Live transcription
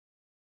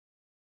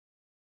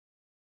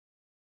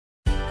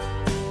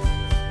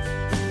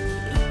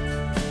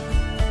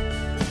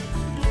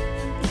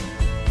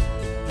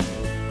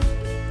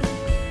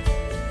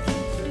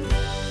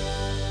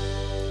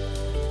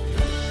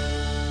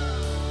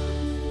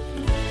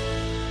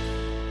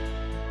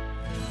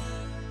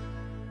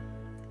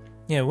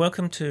Yeah,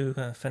 welcome to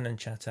Fenland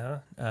Chat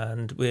Hour,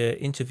 and we're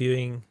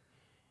interviewing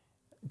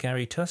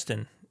Gary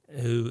Tustin,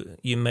 who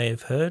you may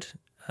have heard,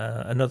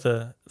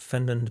 another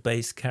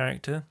Finland-based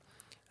character.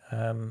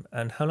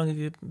 And how long have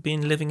you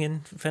been living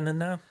in Finland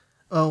now?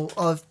 Oh,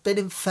 I've been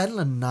in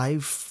Finland now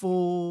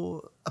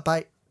for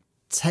about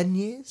 10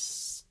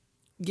 years.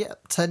 Yeah,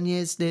 10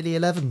 years, nearly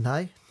 11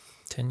 now.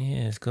 10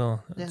 years,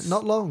 cool. Yeah,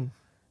 not long.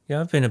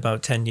 Yeah, I've been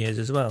about 10 years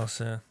as well,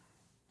 so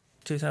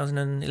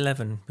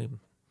 2011.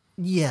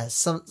 Yeah,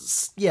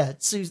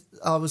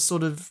 I was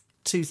sort of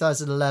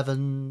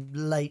 2011,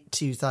 late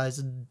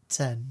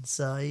 2010,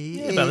 so...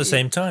 Yeah, about the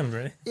same time,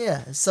 really.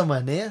 Yeah,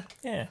 somewhere near.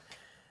 Yeah.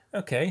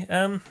 Okay,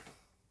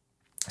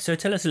 so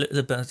tell us a little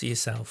about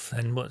yourself,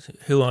 and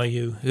who are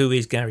you? Who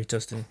is Gary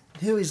Tustin?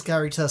 Who is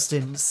Gary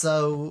Tustin?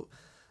 So,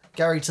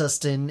 Gary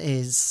Tustin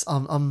is...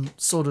 I'm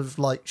sort of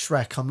like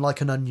Shrek. I'm like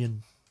an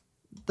onion.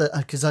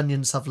 Because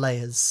onions have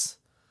layers.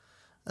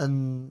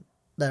 And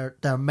there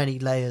are many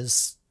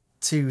layers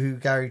to who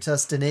Gary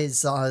Tustin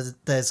is.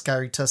 There's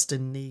Gary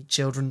Tustin, the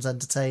children's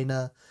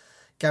entertainer,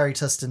 Gary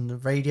Tustin, the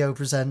radio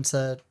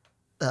presenter,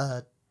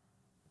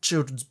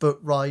 children's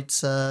book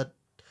writer,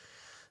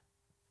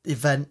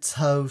 event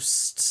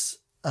host,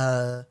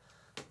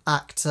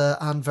 actor,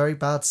 and very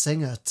bad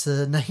singer,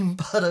 to name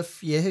but a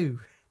few.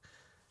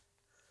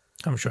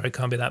 I'm sure it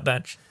can't be that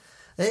bad.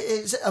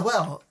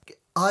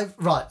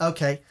 Right,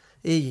 okay,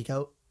 here you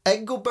go.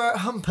 Engelbert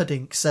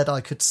Humperdinck said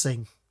I could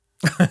sing.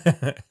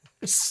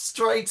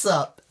 Straight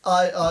up.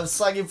 I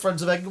sang in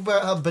front of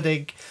Engelbert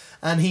Humperdinck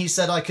and he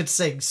said I could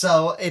sing.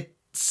 So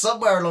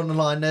somewhere along the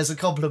line there's a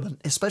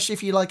compliment, especially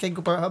if you like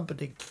Engelbert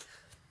Humperdinck.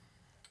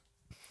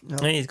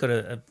 No. He's got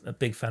a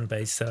big fan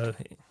base, so...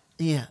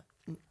 Yeah.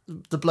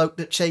 The bloke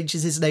that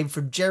changes his name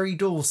from Jerry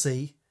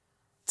Dorsey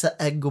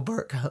to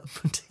Engelbert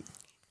Humperdinck.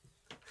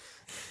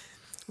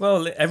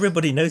 Well,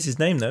 everybody knows his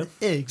name, though.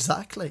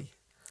 Exactly.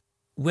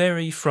 Where are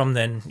you from,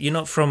 then? You're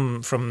not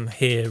from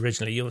here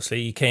originally.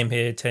 Obviously, you came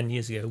here 10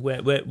 years ago.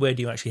 Where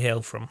do you actually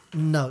hail from?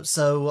 No,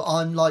 so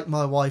I'm like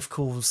my wife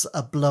calls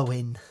a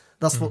blow-in.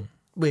 That's what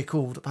we're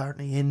called,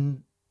 apparently.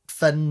 In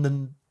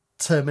Finland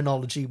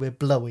terminology, we're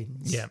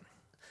blow-ins. Yeah.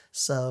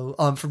 So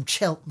I'm from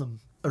Cheltenham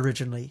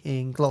originally,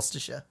 in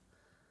Gloucestershire.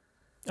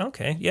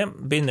 Okay, yeah,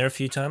 been there a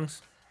few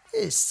times.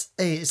 It's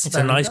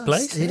a nice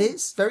place. It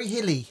is very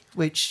hilly,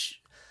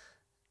 which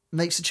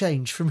makes a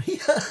change from here.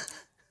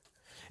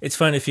 It's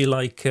fun if you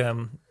like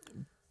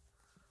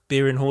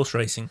beer and horse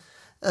racing.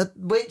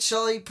 Which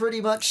I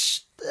pretty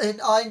much...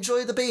 I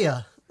enjoy the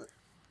beer.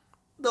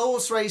 The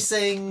horse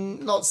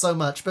racing, not so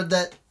much, but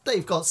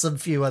they've got some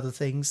few other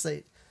things.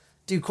 They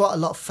do quite a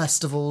lot of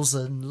festivals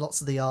and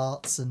lots of the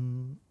arts,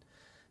 and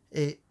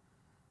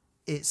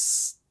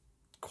it's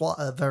quite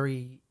a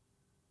very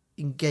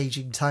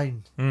engaging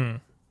town.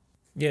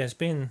 Yeah, it's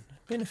been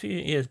a few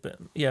years, but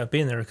yeah, I've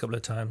been there a couple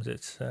of times.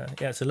 It's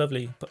a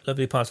lovely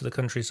part of the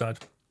countryside.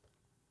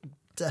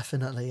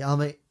 Definitely.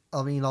 I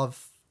mean,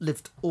 I've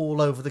lived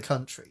all over the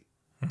country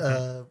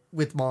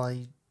with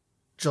my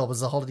job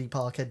as a holiday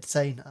park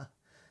entertainer.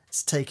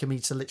 It's taken me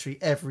to literally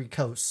every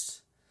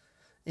coast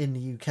in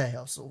the UK.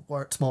 I've sort of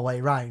worked my way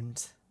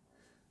round.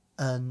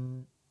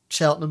 And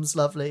Cheltenham's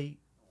lovely,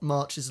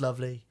 March is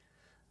lovely,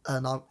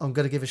 and I'm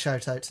going to give a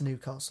shout out to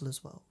Newcastle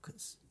as well,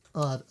 because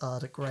I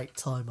had a great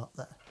time up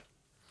there.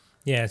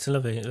 Yeah, it's a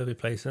lovely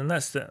place, and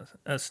that's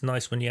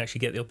nice when you actually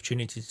get the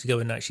opportunity to go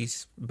and actually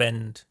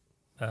spend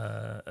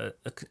a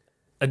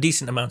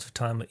decent amount of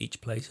time at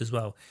each place as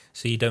well.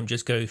 So you don't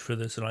just go for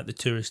the sort of like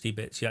the touristy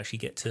bits. You actually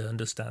get to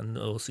understand,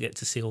 also get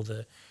to see all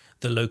the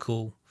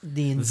local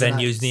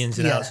venues, the ins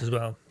and outs as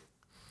well.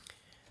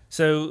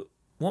 So,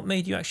 what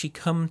made you actually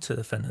come to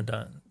the Finland?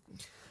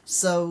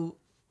 So,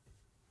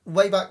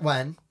 way back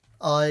when,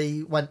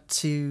 I went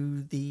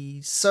to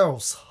the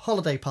Searles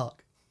Holiday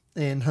Park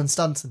in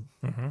Hunstanton.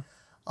 Mm-hmm.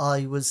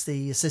 I was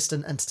the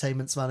assistant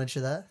entertainments manager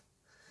there.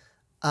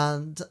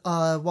 And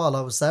while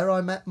I was there,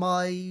 I met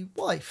my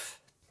wife.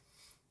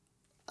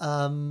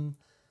 One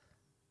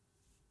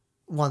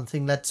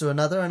thing led to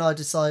another, and I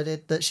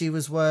decided that she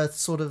was worth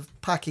sort of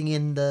packing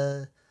in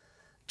the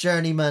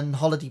journeyman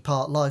holiday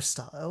park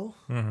lifestyle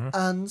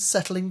and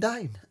settling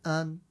down.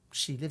 And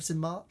she lives in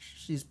March.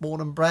 She's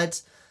born and bred.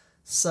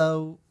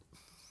 So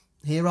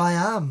here I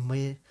am.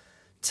 We're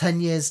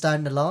 10 years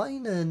down the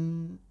line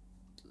and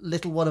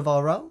little one of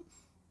our own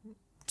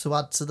to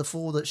add to the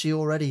 4 that she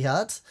already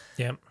had.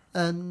 Yeah.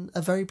 And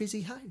a very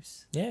busy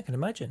house. Yeah, I can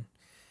imagine.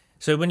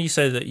 So when you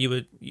say that you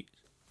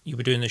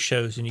were doing the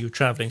shows and you were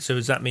travelling, so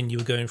does that mean you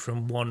were going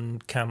from one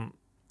camp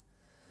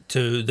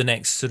to the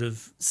next sort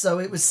of... So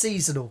it was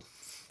seasonal.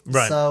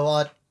 Right.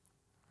 So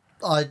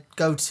I'd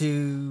go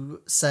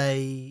to,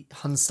 say,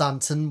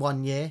 Hunstanton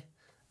one year,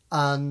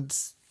 and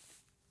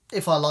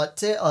if I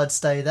liked it, I'd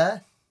stay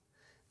there.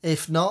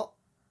 If not,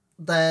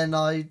 then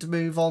I'd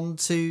move on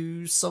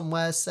to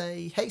somewhere,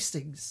 say,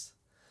 Hastings.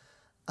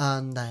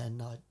 And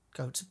then I'd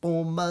go to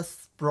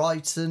Bournemouth,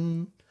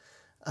 Brighton,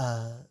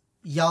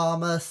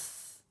 Yarmouth.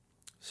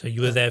 So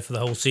you were there for the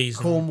whole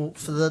season? Cornwall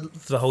for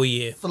the whole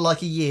year? For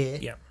like a year.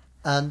 Yeah.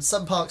 And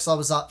some parks I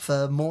was at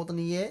for more than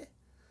a year.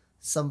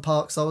 Some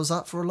parks I was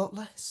at for a lot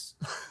less.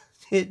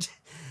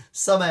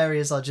 Some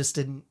areas I just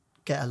didn't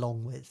get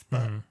along with,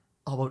 but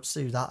I won't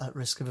do that at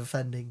risk of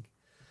offending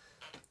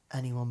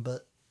anyone.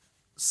 But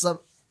some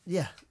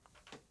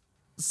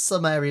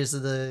areas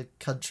of the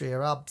country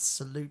are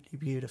absolutely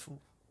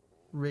beautiful.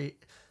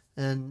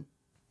 And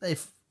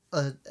if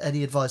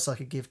any advice I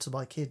could give to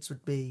my kids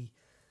would be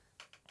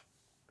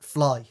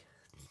fly.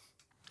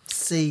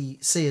 See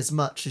as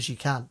much as you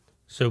can.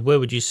 So where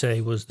would you say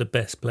was the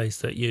best place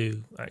that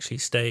you actually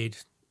stayed?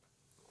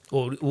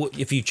 Or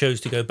if you chose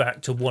to go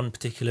back to one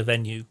particular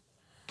venue?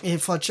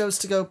 If I chose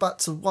to go back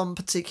to one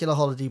particular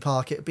holiday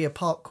park, it would be a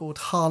park called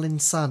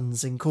Harlyn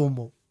Sands in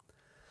Cornwall.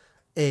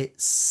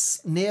 It's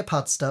near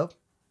Padstow,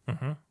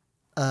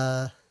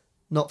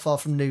 not far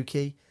from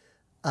Newquay,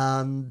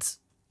 and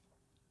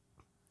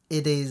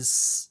it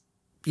is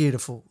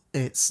beautiful.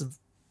 It's a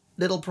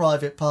little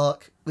private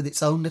park with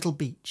its own little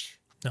beach.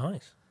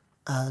 Nice.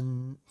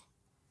 And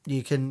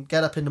you can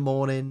get up in the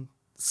morning,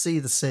 see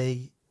the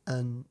sea,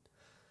 and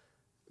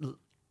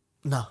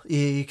no,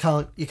 you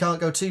can't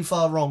go too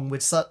far wrong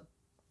with such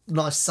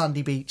nice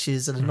sandy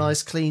beaches and a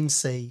nice clean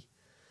sea.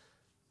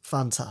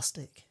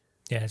 Fantastic.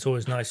 Yeah, it's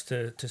always nice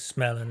to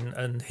smell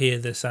and hear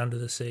the sound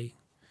of the sea.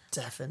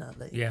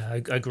 Definitely. Yeah,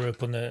 I grew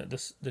up on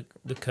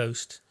the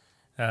coast,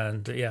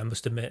 and I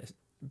must admit,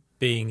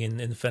 being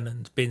in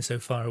Finland, being so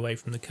far away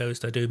from the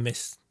coast, I do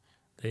miss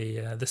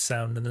the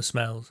sound and the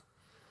smells.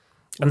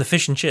 And the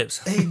fish and chips.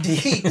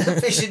 Indeed,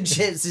 the fish and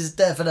chips is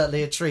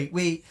definitely a treat.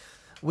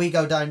 We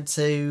go down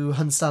to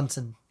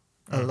Hunstanton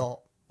a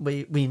lot.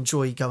 We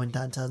enjoy going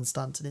down to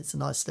Hunstanton. It's a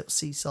nice little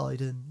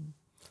seaside, and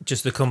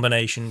just the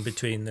combination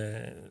between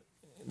the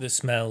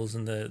smells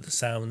and the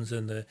sounds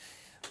and the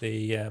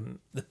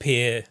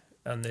pier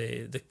and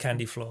the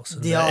candy floss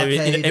and the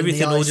arcade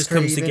everything and the all just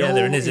cream, comes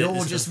together, it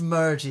all just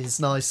merges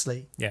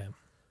nicely. Yeah.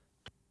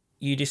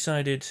 You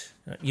decided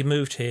you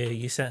moved here.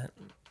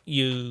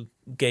 You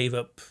gave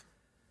up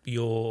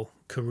your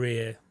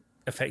career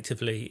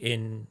effectively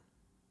in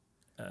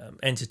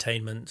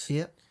entertainment.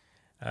 Yep.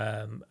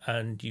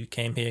 And you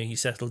came here, you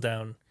settled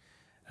down.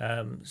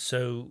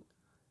 So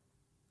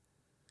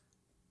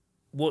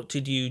what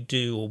did you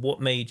do, or what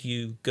made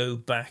you go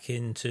back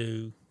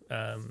into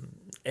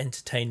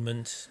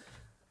entertainment?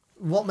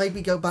 What made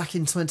me go back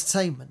into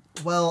entertainment?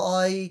 Well,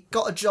 I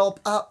got a job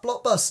at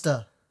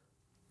Blockbuster.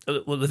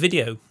 Well, the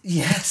video.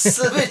 Yes,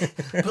 the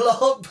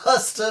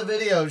Blockbuster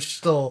video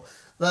store.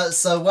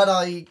 So when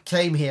I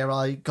came here,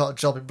 I got a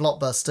job in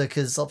Blockbuster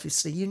because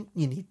obviously you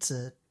need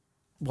to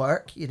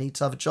work, you need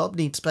to have a job,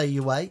 you need to pay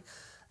your way,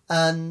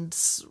 and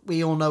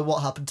we all know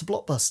what happened to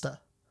Blockbuster.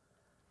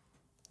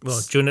 Well,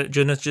 do you want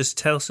to just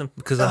tell some?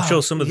 Because I'm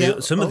sure some of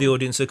the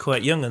audience are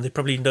quite young and they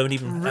probably haven't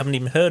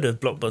even heard of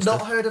Blockbuster.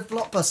 Not heard of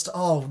Blockbuster?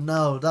 Oh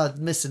no, they're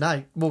missing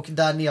out. Walking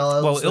down the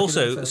aisles. Well,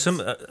 also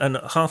and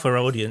half our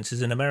audience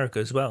is in America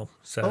as well.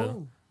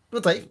 So,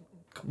 well,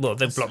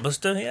 they're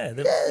Blockbuster, yeah,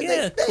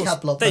 they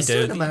have Blockbuster they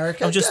do. in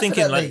America. I'm just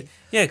definitely.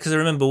 thinking, because I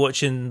remember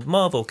watching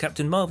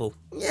Captain Marvel.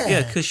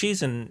 Yeah, because she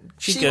visited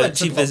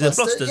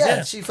Blockbusters.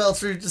 Yeah, she fell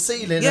through the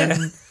ceiling. Yeah.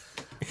 And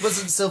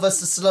wasn't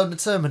Sylvester Stallone the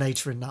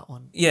Terminator in that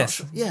one? Yes.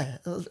 Sure. Yeah.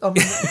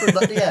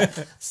 Yeah.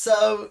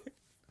 So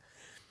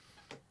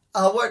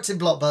I worked in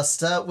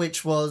Blockbuster,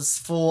 which was,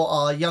 for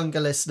our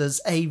younger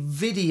listeners, a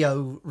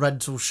video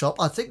rental shop.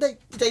 I think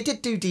they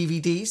did do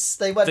DVDs.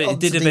 They went on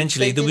did to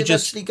eventually. They did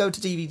eventually go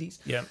to DVDs.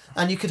 Yeah.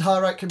 And you could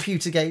hire out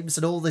computer games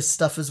and all this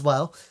stuff as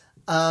well.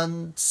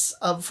 And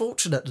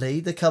unfortunately,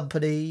 the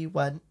company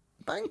went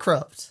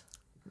bankrupt.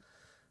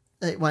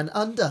 It went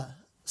under.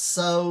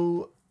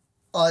 So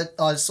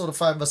I sort of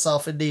found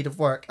myself in need of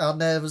work,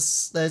 and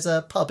there's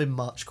a pub in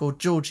March called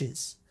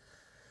George's,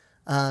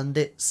 and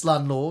its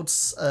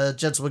landlords, a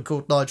gentleman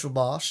called Nigel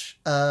Marsh,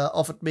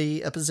 offered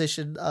me a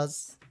position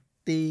as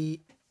the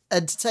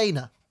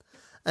entertainment's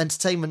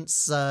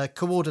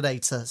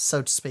coordinator,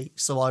 so to speak.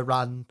 So I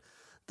ran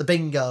the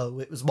bingo.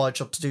 It was my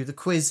job to do the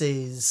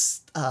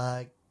quizzes,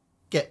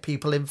 get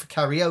people in for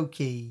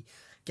karaoke,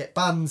 get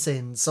bands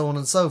in, so on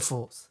and so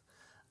forth.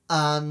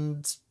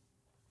 And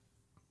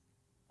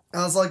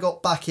as I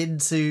got back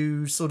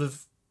into sort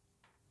of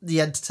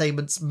the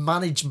entertainment's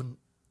management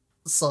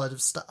side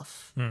of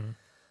stuff,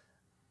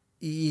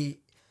 I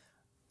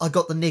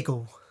got the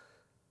niggle.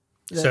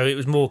 So it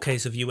was more a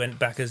case of you went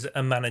back as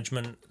a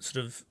management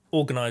sort of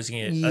organising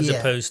it, as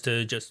opposed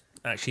to just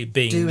actually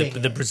being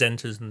the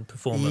presenters and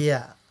performer.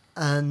 Yeah,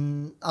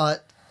 and I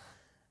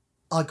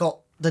got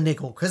the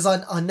niggle because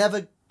I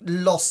never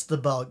lost the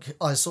bug.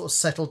 I sort of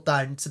settled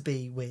down to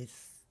be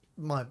with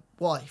my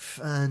wife,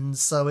 and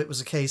so it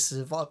was a case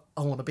of I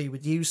want to be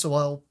with you, so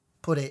I'll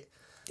put it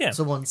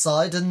to one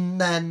side. And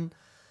then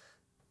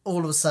all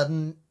of a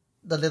sudden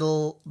that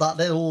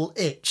little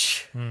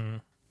itch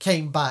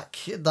came back,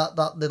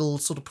 that little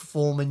sort of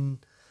performing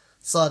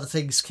side of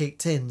things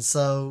kicked in.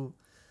 So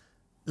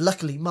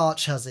luckily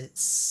March has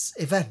its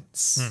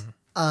events,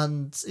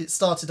 and it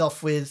started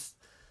off with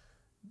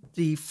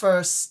the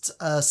first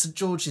St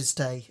George's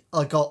Day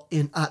I got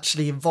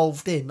actually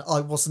involved in, I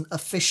wasn't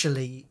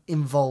officially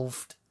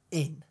involved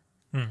in.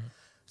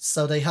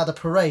 So they had a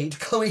parade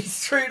going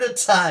through the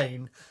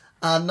town,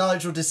 and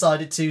Nigel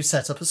decided to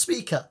set up a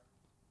speaker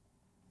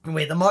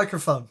with a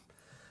microphone.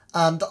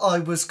 And I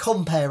was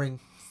comparing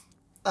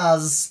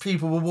as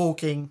people were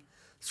walking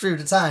through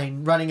the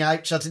town, running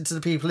out, chatting to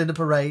the people in the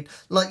parade,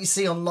 like you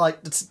see on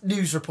like the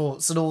news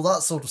reports and all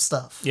that sort of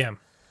stuff. Yeah.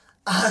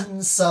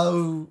 And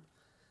so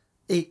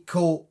it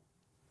caught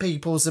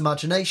people's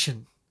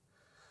imagination.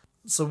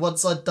 So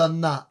once I'd done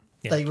that,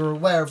 they were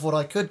aware of what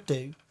I could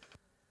do.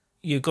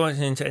 You got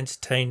into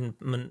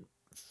entertainment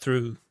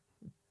through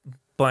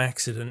by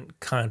accident,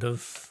 kind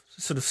of,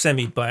 sort of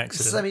semi by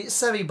accident.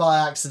 Semi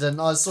by accident.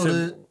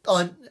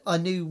 I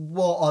knew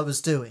what I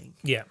was doing.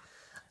 Yeah.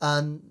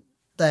 And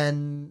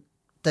then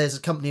there's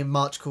a company in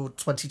March called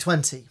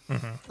 2020.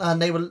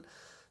 And they were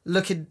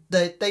looking,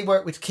 they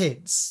work with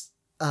kids,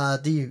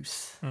 the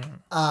youth,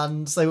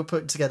 and they were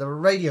putting together a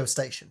radio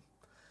station.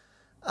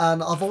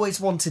 And I've always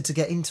wanted to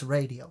get into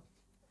radio.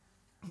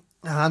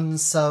 And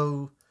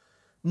so,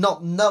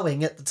 not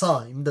knowing at the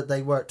time that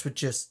they worked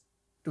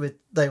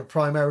they were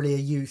primarily a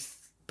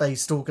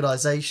youth-based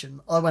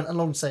organisation, I went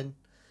along saying,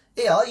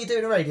 "Yeah, are you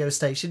doing a radio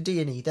station? Do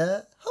you need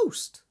a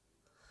host?"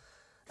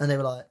 And they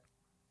were like,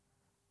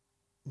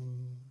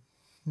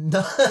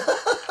 "No."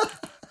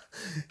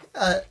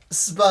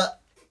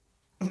 But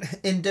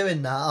in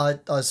doing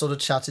that, I sort of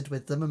chatted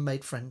with them and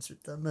made friends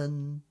with them,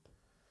 and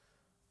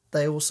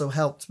they also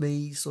helped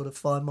me sort of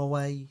find my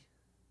way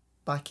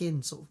back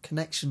in, sort of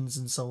connections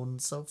and so on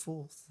and so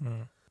forth.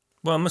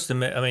 Well, I must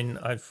admit, I mean,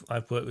 I've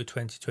worked with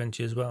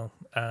 2020 as well,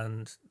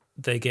 and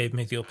they gave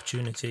me the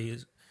opportunity,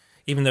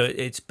 even though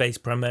it's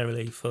based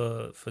primarily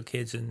for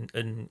kids and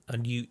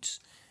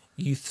youths.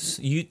 Is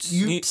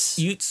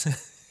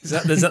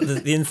that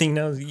the in thing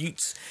now?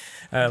 Youths.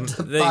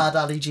 Bad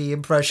Ali G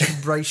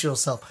impression. Brace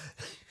yourself.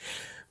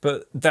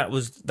 But that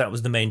was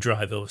the main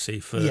drive, obviously,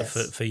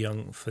 for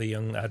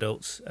young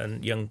adults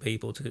and young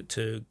people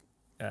to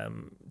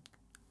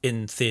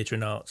in theatre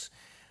and arts.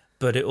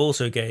 But it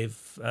also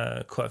gave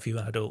quite a few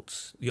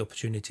adults the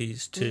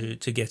opportunities to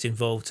get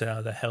involved, to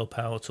either help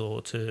out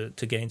or to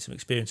gain some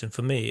experience. And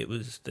for me, it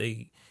was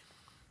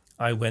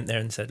I went there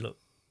and said, "Look,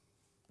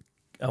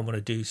 I want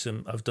to do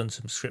I've done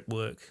some script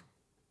work,"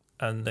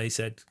 and they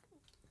said,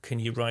 "Can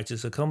you write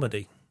us a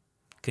comedy?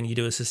 Can you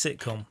do us a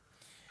sitcom?"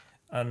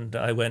 And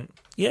I went,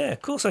 "Yeah,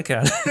 of course I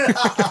can."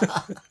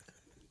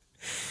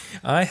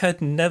 I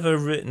had never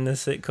written a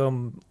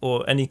sitcom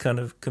or any kind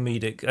of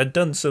comedic. I'd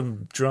done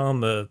some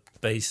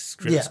drama-based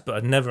scripts, but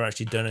I'd never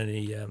actually done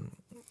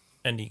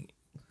any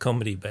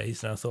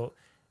comedy-based. And I thought,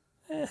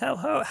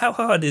 how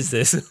hard is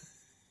this?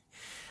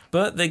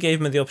 But they gave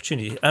me the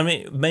opportunity. I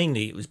mean,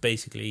 mainly it was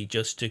basically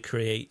just to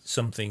create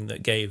something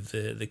that gave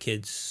the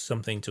kids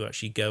something to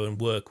actually go and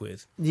work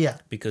with. Yeah.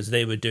 Because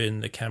they were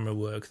doing the camera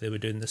work, they were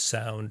doing the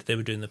sound, they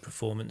were doing the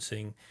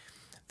performancing,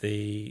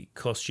 the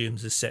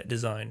costumes, the set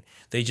design.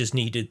 They just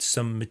needed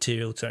some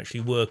material to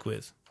actually work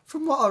with.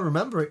 From what I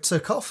remember, it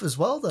took off as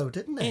well, though,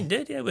 didn't it? It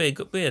did, yeah. We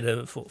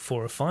had 4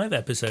 or 5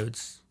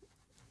 episodes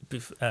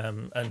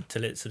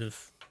until it sort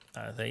of,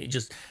 it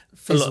just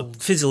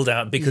fizzled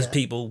out because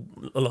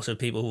a lot of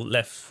people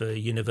left for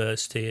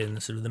university,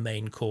 and sort of the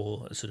main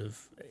core sort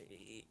of,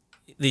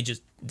 they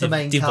just the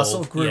main devolved. cast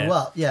sort of grew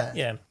up,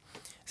 Yeah.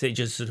 So it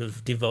just sort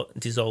of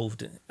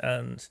dissolved,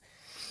 and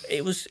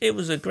it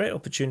was a great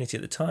opportunity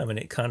at the time, and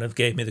it kind of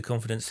gave me the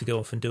confidence to go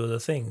off and do other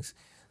things.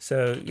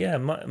 So yeah,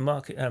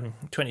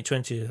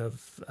 2020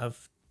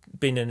 have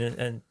been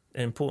an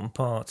important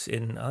part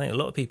in, I think, a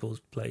lot of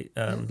people's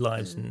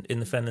lives in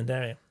the Fenland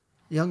area.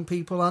 Young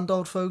people and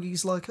old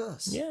fogies like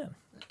us. Yeah.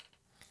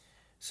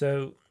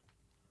 So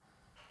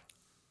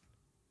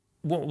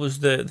what was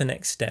the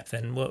next step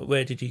then?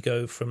 Where did you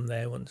go from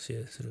there once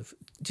you sort of...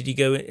 Could you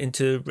go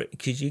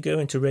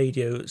into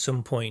radio at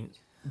some point?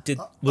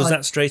 Was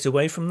that straight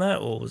away from that,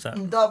 or was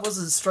that... That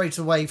wasn't straight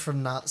away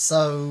from that.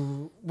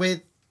 So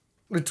with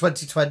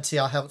 2020,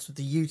 I helped with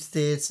the youth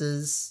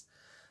theatres,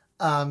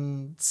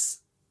 and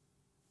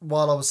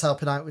while I was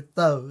helping out with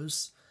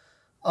those,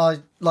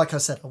 like I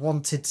said, I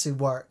wanted to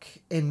work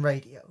in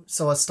radio.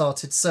 So I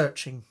started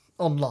searching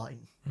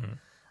online.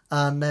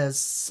 And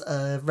there's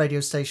a radio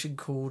station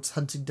called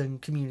Huntingdon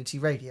Community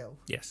Radio.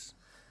 Yes.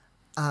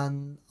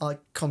 And I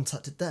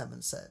contacted them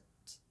and said,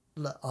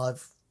 "Look,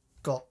 I've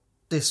got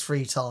this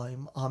free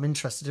time. I'm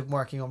interested in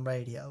working on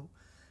radio.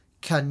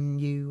 Can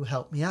you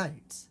help me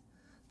out?"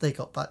 They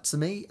got back to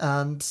me,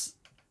 and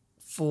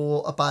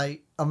for about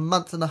a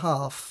month and a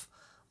half,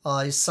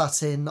 I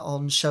sat in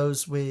on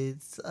shows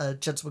with a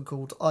gentleman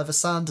called Ivor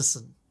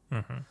Sanderson,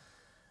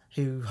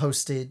 who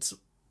hosted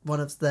one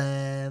of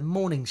their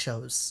morning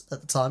shows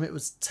at the time. It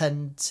was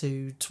 10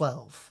 to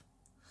 12.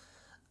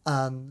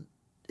 And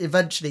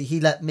eventually he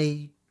let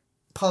me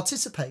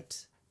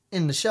participate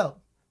in the show.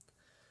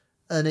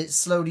 And it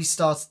slowly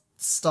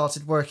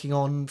started working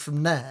on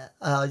from there.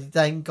 I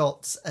then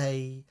got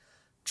a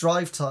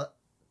drive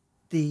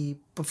the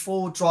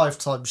before drive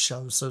time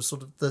show, so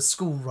sort of the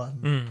school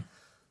run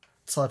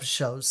type of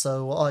show.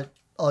 So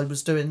I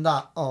was doing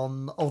that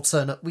on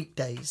alternate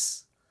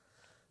weekdays.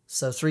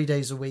 So 3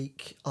 days a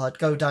week, I'd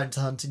go down to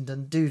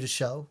Huntingdon, do the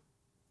show,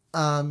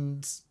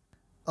 and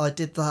I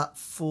did that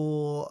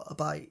for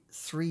about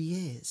 3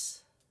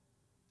 years.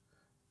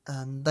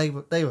 And they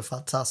were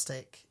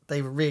fantastic.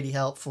 They were really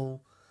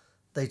helpful.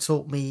 They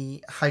taught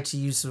me how to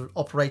use the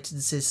operating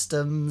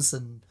systems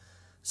and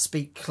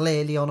speak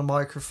clearly on a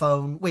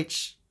microphone,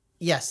 which,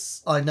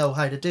 yes, I know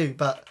how to do,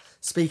 but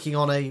speaking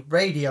on a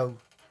radio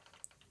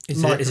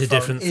microphone is a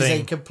different thing. Is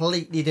a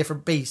completely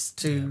different beast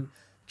to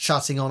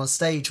chatting on a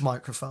stage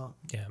microphone.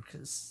 Yeah.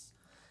 Because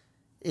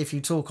if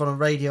you talk on a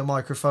radio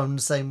microphone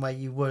the same way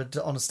you would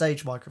on a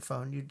stage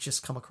microphone, you'd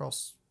just come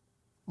across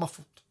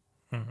muffled.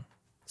 Mm.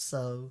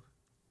 So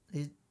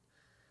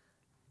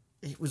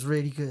it was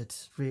really good.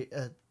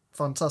 A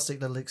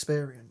fantastic little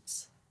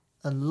experience.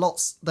 And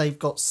they've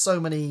got so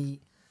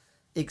many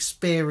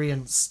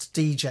experienced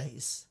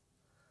DJs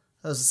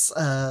as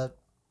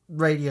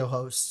radio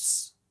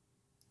hosts.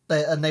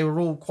 They were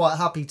all quite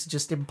happy to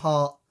just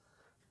impart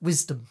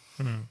wisdom.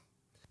 Mm.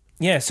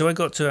 Yeah, so I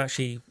got to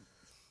actually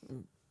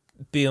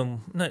be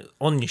not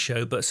on your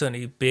show, but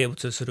certainly be able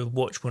to sort of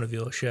watch one of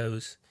your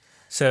shows.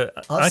 So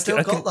I've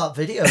still got that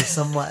video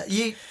somewhere.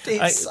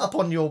 It's up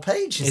on your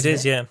page, isn't it? It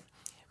is, yeah.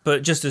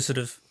 But just to sort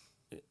of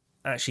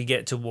actually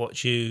get to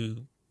watch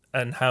you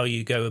and how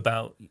you go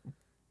about,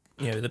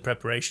 the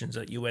preparations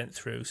that you went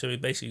through. So we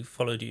basically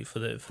followed you for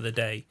the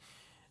day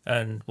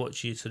and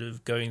watched you sort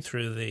of going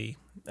through the,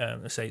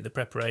 let's say, the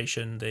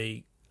preparation,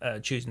 the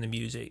choosing the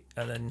music,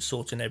 and then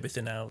sorting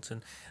everything out,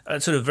 and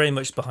sort of very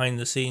much behind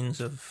the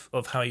scenes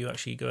of how you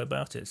actually go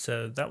about it.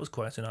 So that was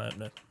quite an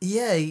eye-opener.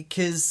 Yeah,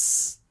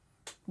 because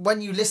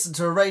when you listen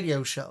to a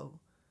radio show,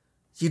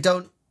 I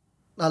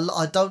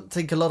don't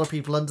think a lot of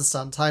people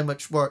understand how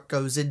much work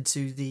goes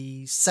into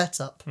the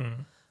setup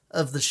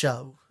of the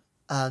show.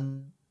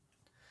 And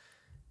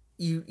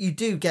you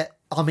do get,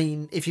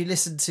 if you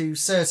listen to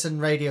certain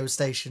radio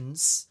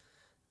stations,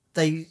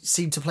 they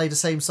seem to play the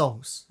same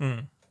songs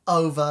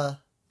over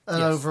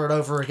and over and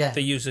over again.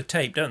 They use a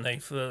tape, don't they?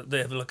 They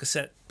have like a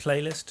set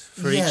playlist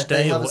for each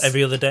day or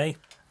every other day.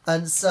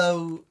 And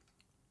so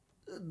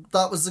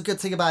that was the good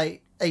thing about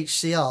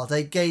HCR.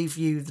 They gave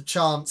you the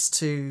chance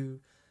to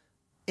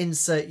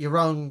insert your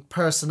own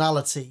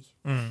personality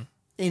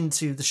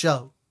into the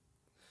show.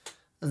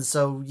 And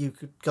so you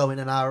could go in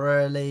an hour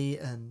early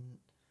and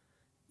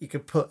you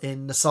could put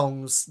in the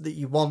songs that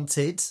you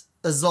wanted,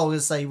 as long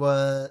as they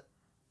were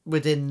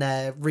within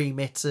their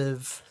remit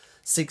of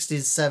 60s,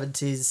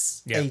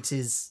 70s,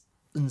 80s,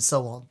 and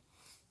so on.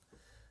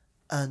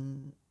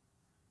 And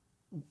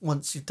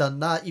once you've done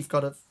that, you've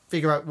got to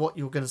figure out what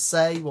you're going to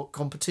say, what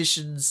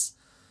competitions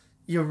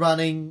you're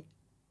running,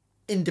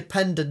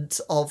 independent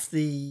of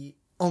the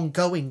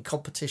ongoing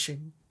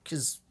competition,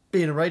 because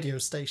being a radio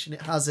station,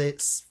 it has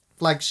its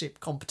flagship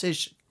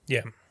competition.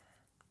 Yeah.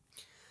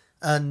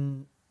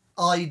 And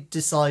I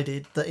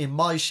decided that in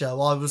my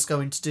show I was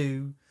going to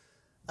do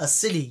a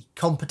silly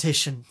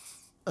competition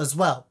as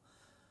well,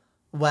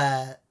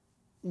 where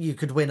you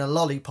could win a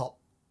lollipop.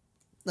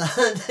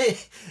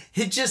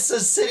 It's just a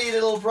silly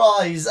little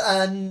prize,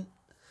 and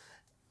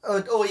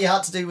all you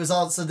had to do was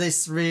answer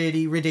this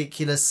really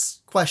ridiculous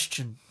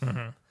question.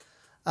 Mm-hmm.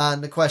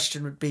 And the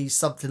question would be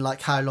something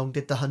like, how long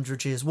did the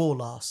 100 Years' War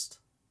last?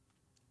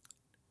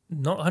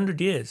 Not 100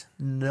 years.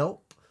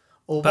 Nope.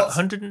 Or about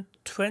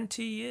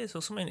 120 years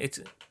or something. It's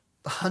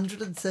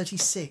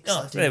 136.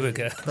 Oh, there we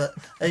go. But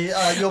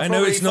you'll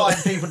probably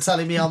find people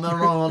telling me I'm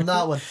wrong on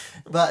that one.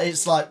 But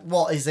it's like,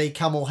 what is a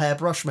camel hair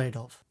brush made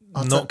of?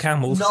 Not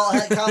camel.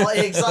 Not camel,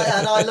 exactly.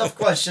 And I love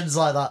questions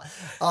like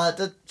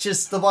that.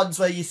 Just the ones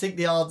where you think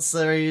the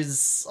answer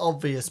is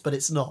obvious, but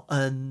it's not.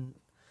 And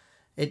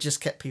it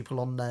just kept people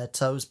on their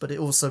toes. But it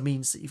also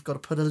means that you've got to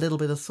put a little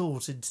bit of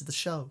thought into the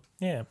show.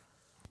 Yeah.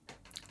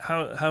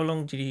 How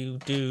long did you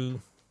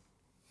do?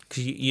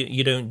 Because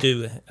you don't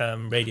do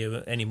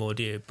radio anymore,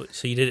 do you? But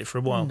so you did it for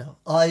a while. No,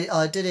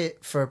 I did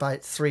it for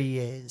about 3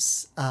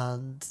 years,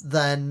 and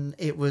then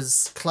it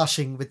was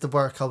clashing with the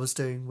work I was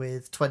doing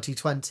with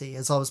 2020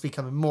 as I was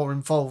becoming more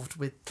involved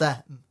with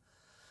them.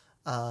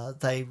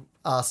 They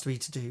asked me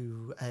to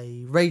do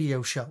a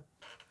radio show,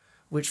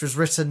 which was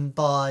written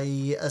by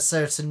a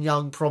certain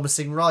young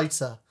promising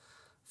writer,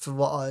 from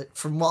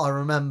what I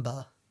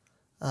remember.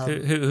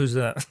 Who's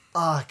that?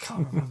 I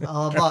can't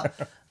remember.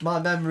 My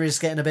memory is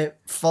getting a bit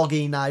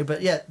foggy now,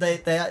 but yeah,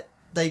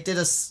 they did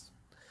us.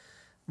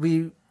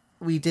 We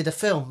did a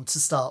film to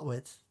start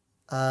with,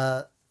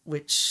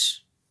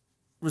 which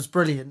was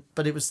brilliant,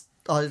 but it was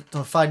I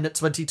found that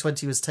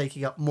 2020 was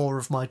taking up more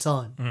of my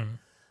time,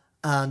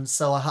 and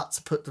so I had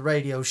to put the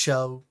radio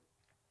show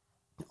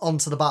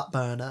onto the back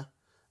burner,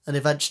 and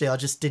eventually I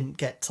just didn't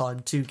get time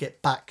to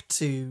get back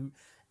to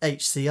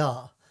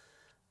HCR.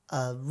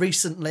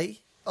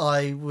 Recently,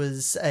 I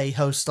was a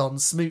host on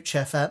Smooch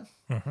FM,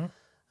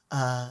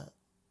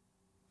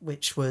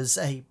 which was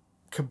a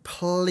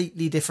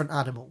completely different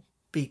animal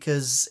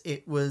because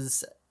it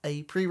was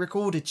a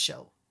pre-recorded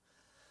show.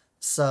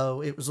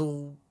 So it was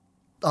all,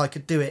 I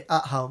could do it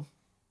at home.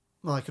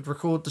 I could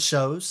record the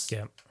shows.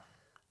 Yeah.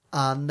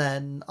 And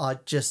then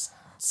I'd just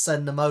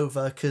send them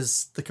over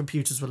because the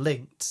computers were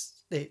linked.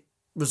 It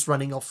was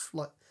running off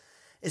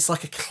it's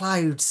like a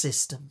cloud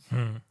system.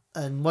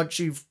 And once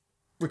you've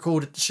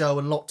recorded the show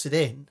and locked it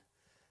in,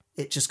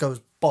 it just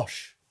goes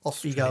bosh,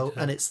 off you go,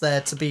 and it's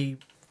there to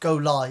go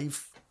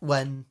live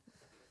when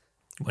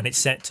it's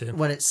set to.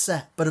 When it's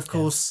set. But of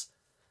course,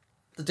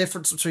 the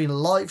difference between a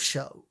live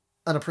show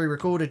and a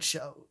pre-recorded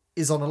show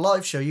is on a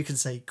live show you can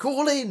say,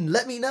 call in,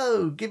 let me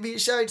know, give me a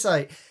shout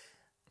out.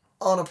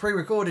 On a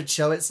pre-recorded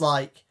show, it's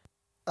like,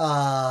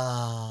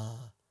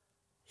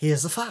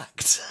 here's a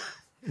fact.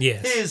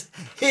 Yes.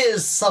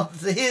 Here's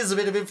something. Here's a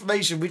bit of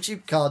information which you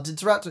can't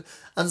interact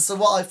with. And so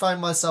what I found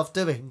myself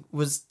doing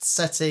was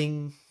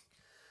setting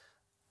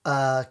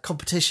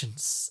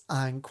competitions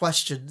and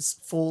questions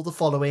for the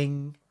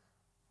following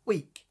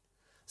week.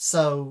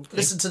 So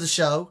listen to the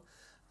show,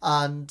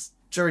 and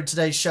during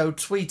today's show,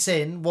 tweet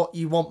in what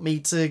you want me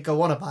to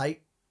go on about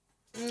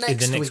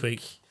next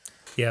week.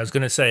 Yeah, I was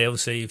going to say,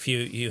 obviously, if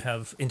you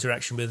have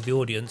interaction with the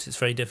audience, it's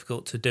very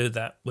difficult to do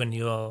that when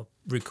you are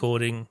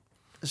recording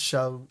a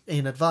show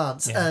in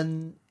advance. Yeah.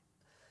 And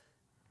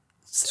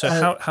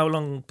so how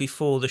long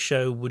before the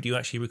show would you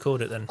actually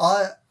record it then?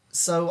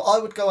 So I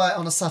would go out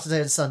on a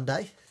Saturday and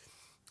Sunday,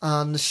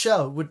 and the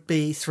show would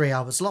be 3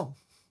 hours long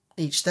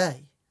each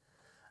day.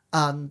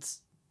 And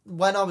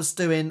when I was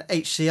doing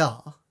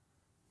HCR,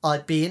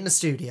 I'd be in the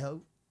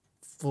studio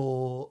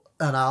for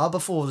an hour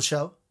before the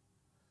show,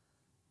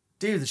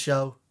 do the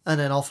show, and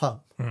then off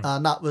home.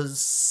 And that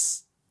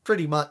was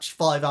pretty much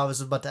 5 hours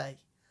of my day.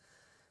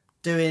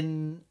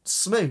 Doing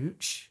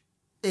Smooch,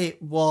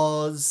 it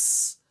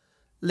was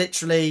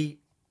literally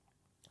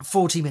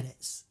 40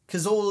 minutes.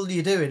 Because all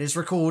you're doing is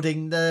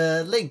recording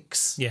the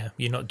links. Yeah,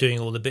 you're not doing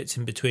all the bits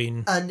in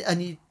between.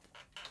 And you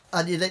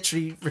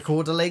literally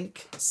record a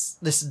link,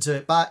 listen to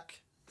it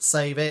back,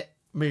 save it,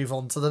 move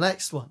on to the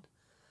next one.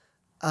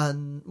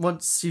 And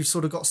once you've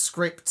sort of got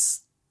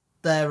scripts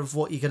there of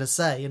what you're going to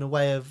say in a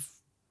way of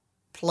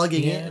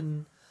plugging it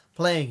and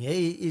playing it,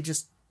 you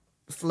just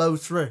flow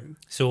through.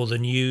 So all the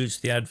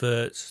news, the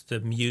adverts, the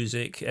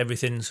music,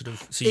 everything sort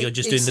of... So you're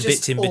just doing the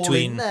bits in all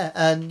between. In there.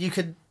 And you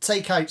can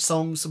take out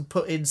songs and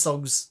put in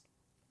songs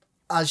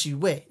as you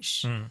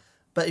wish.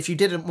 But if you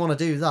didn't want to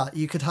do that,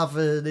 you could have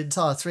an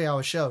entire 3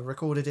 hour show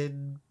recorded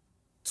in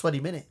 20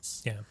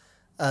 minutes. Yeah.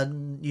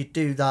 And you'd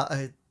do that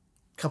a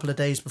couple of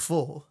days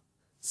before,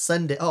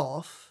 send it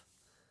off,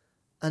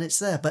 and it's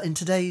there. But in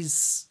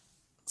today's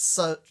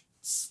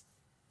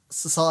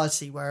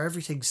society where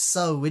everything's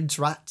so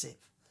interactive,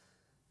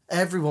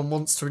 everyone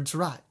wants to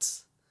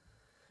interact.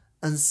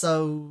 And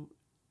so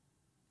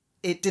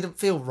it didn't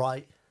feel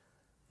right.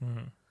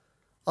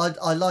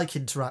 I like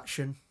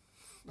interaction.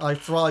 I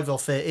thrive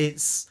off it.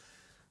 It's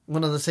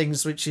one of the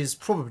things which is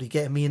probably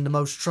getting me in the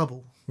most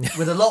trouble.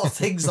 With a lot of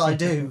things I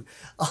do,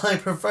 I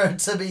prefer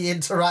to be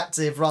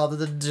interactive rather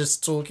than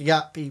just talking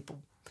at people.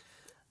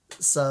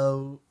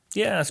 So...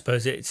 Yeah, I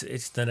suppose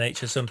it's the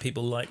nature. Some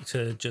people like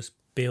to just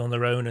be on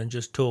their own and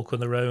just talk on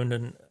their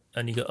own,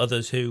 and you got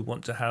others who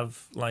want to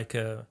have like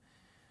a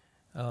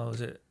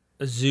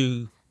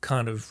zoo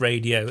kind of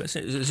radio? Is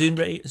it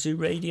zoo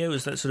radio?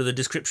 Is that sort of the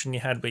description you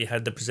had, where you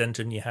had the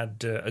presenter and you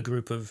had a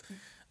group of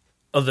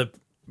other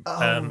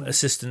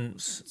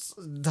assistants,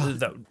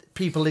 that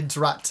people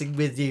interacting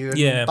with you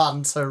and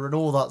banter and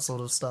all that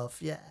sort of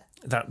stuff? Yeah,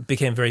 that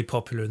became very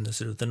popular in the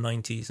sort of the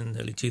 90s and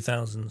early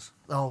 2000s.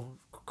 Oh,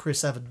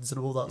 Chris Evans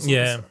and all that sort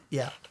of stuff.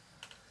 Yeah,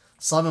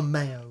 Simon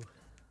Mayo.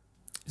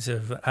 Sort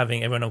of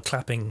having everyone all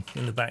clapping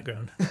in the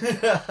background.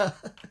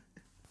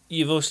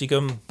 You've obviously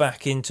gone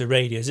back into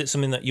radio. Is it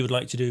something that you would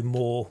like to do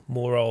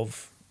more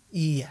of?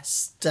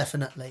 Yes,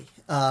 definitely.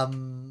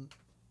 Once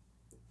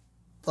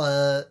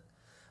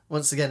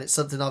again, it's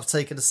something I've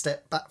taken a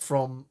step back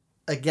from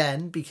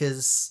again,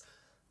 because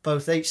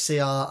both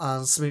HCR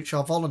and Smooch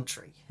are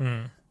voluntary.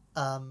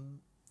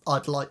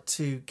 I'd like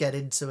to get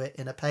into it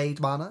in a paid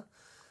manner.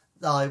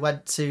 I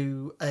went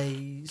to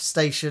a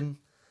station,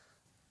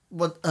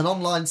 an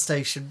online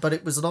station, but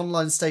it was an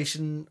online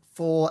station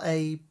for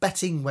a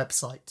betting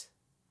website.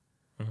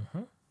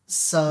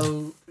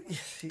 So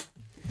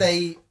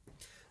they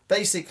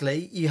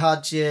basically, you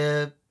had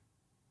your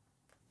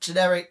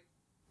generic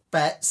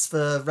bets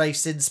for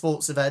racing,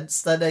 sports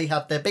events, then they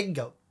had their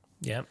bingo.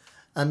 Yeah.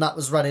 And that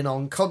was running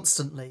on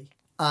constantly.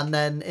 And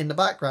then in the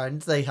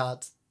background, they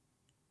had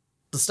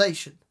the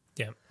station.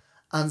 Yeah.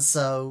 And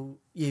so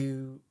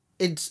you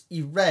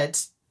read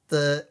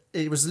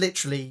it was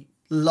literally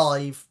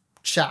live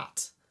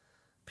chat.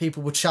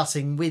 People were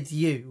chatting with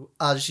you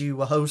as you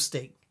were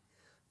hosting,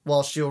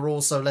 whilst you're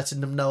also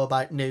letting them know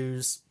about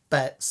news,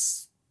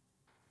 bets,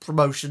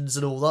 promotions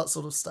and all that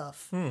sort of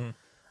stuff.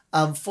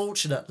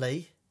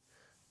 Unfortunately,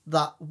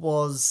 that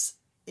was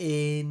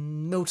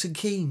in Milton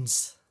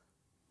Keynes.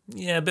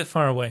 Yeah, a bit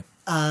far away.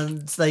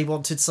 And they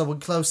wanted someone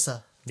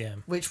closer. Yeah.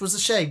 Which was a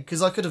shame,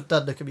 because I could have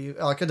done the commute.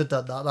 I could have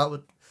done that.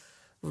 That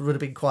would have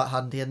been quite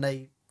handy. And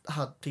they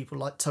had people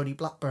like Tony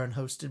Blackburn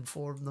hosting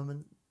for them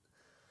and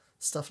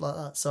stuff like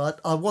that. So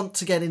I want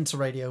to get into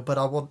radio, but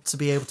I want to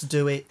be able to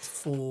do it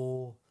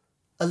for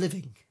a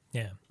living.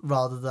 Yeah.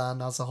 Rather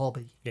than as a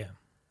hobby. Yeah.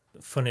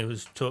 Funny, it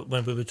was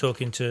when we were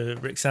talking to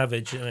Rick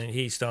Savage, I mean,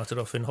 he started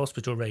off in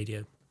hospital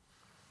radio.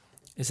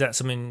 Is that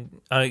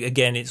something,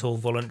 again, it's all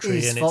voluntary.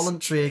 It's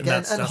voluntary again.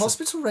 And that's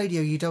hospital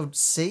radio you don't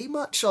see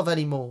much of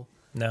anymore.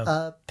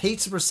 No.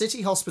 Peterborough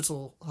City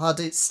Hospital had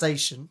its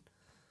station.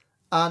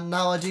 And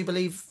now I do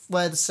believe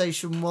where the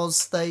station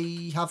was,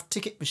 they have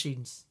ticket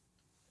machines.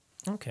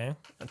 Okay.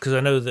 Because I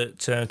know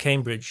that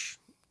Cambridge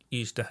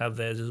used to have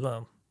theirs as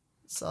well.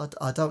 So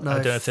I don't know. I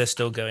don't know if they're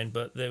still going,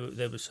 but they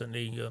were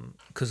certainly,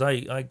 because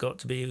I got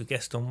to be a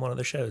guest on one of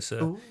the shows,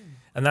 so,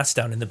 and that's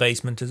down in the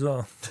basement as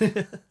well.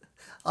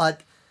 I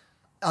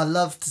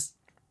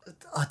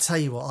tell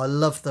you what, I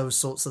love those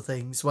sorts of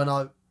things. When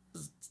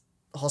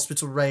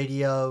hospital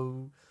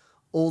radio,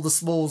 all the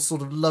small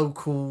sort of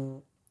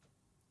local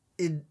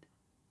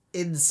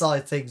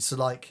inside things to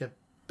like a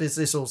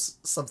business or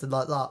something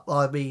like that.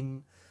 I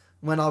mean,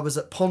 when I was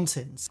at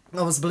Pontins,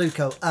 I was a blue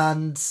coat,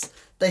 and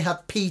they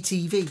had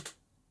PTV,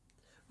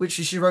 which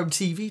is your own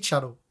TV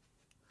channel.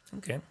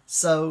 Okay.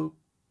 So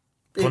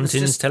it Pontins was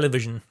just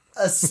Television.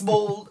 a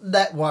small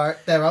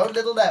network, their own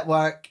little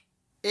network,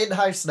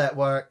 in-house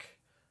network,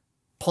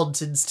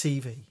 Pontins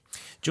TV.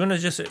 Do you want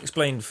to just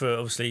explain, for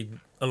obviously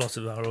a lot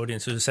of our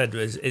audience, as I said,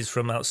 is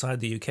from outside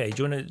the UK.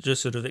 Do you want to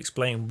just sort of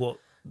explain what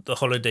the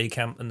holiday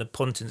camp and the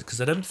Pontins, because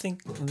I don't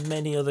think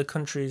many other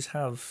countries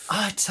have.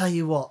 I tell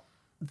you what,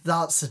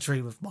 that's a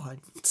dream of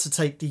mine, to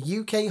take the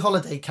UK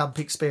holiday camp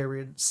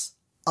experience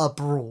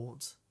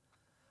abroad.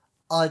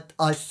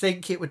 I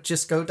think it would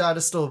just go down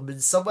a storm in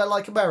somewhere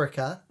like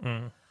America,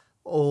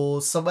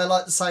 or somewhere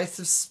like the south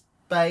of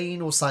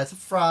Spain or south of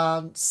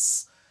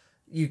France.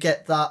 You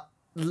get that.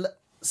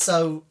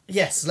 So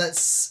yes,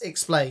 let's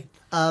explain.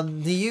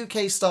 The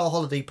UK style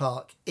holiday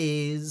park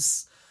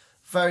is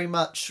very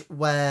much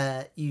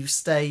where you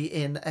stay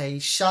in a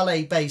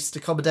chalet based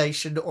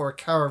accommodation or a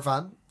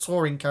caravan,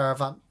 touring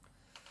caravan,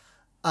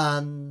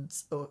 and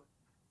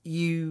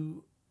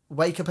you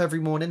wake up every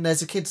morning.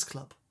 There's a kids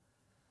club.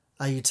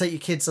 You take your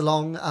kids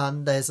along,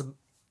 and there's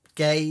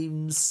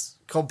games,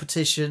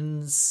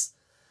 competitions.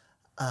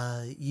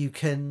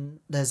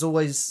 There's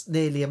always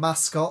nearly a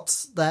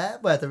mascot there,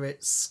 whether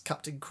it's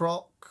Captain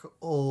Croc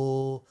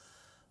or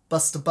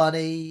Buster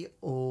Bunny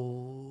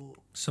or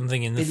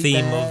something in the Billy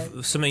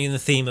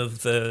theme Bear.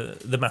 of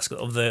the mascot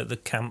of the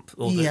camp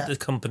or the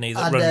company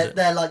that and runs it.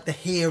 They're like the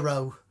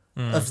hero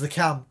of the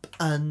camp,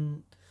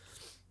 and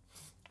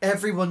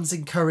everyone's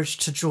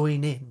encouraged to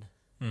join in.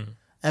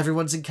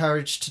 Everyone's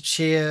encouraged to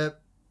cheer,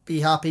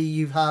 be happy.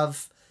 You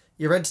have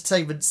your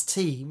entertainment's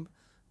team,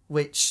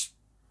 which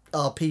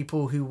are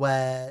people who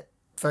wear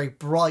very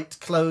bright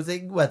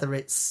clothing, whether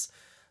it's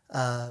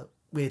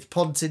with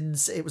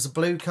Pontins, it was a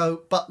blue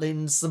coat.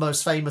 Butlins, the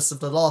most famous of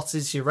the lot,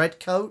 is your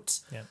red coat.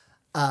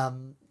 Yeah.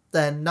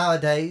 Then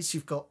nowadays,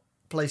 you've got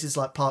places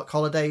like Park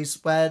Holidays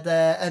where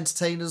their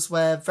entertainers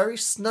wear very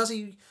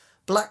snazzy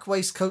black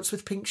waistcoats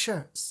with pink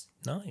shirts.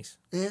 Nice.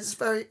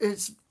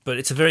 But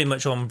it's a very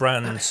much on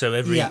brand, so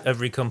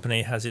every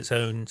company has its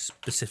own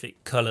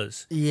specific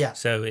colours. Yeah.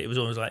 So it was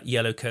always like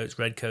yellow coats,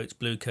 red coats,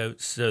 blue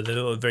coats. So they're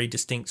all very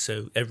distinct.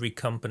 So every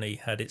company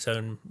had its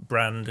own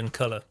brand and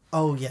colour.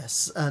 Oh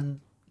yes,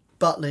 and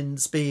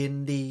Butlins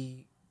being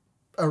the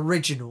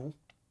original,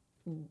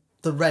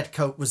 the red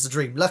coat was the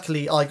dream.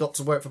 Luckily, I got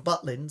to work for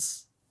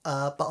Butlins,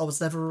 but I was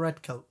never a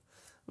red coat,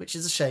 which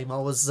is a shame. I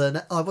was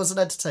an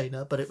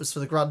entertainer, but it was for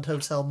the Grand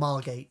Hotel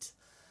Margate.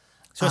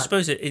 So I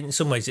suppose in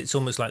some ways it's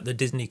almost like the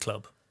Disney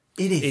Club.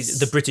 It is. It's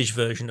the British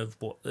version of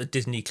what the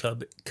Disney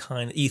Club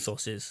kind of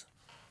ethos is.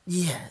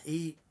 Yeah,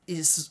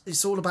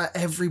 it's all about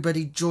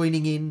everybody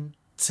joining in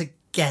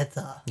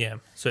together. Yeah,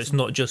 so it's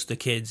not just the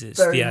kids, it's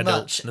Very the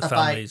adults and the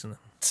families. And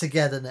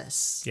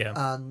togetherness. Yeah.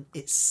 And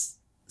it's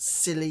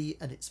silly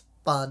and it's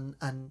fun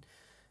and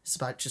it's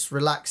about just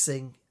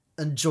relaxing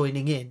and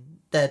joining in.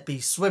 There'd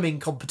be swimming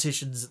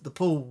competitions at the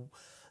pool.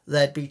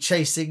 There'd be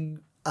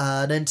chasing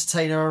an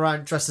entertainer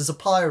around dressed as a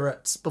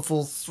pirate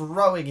before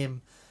throwing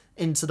him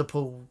into the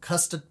pool.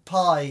 Custard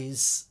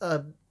pies.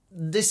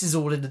 This is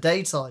all in the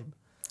daytime.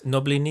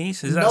 Knobbly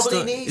knees? Is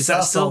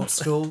that still old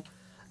school?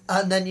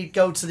 And then you'd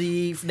go to the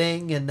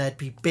evening and there'd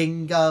be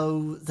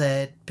bingo.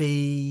 There'd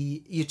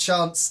be your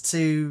chance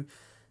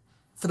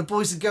for the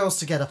boys and girls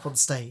to get up on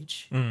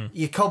stage.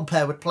 Your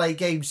compere would play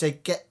games.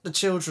 They'd get the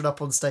children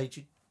up on stage.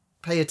 You'd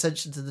pay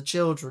attention to the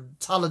children.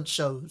 Talent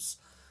shows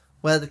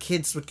where the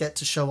kids would get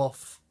to show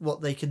off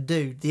what they can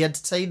do. The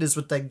entertainers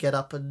would then get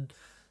up and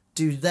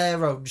do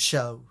their own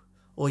show.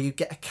 Or you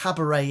get a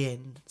cabaret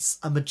in,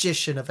 a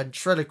magician, a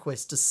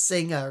ventriloquist, a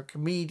singer, a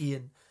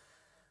comedian.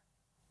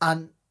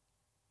 And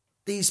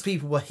these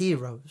people were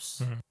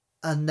heroes.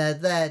 And they're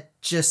there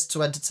just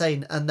to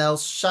entertain. And they'll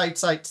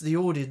shout out to the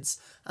audience.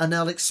 And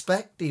they'll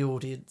expect the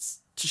audience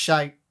to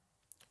shout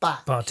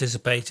back.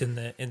 Participate in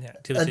the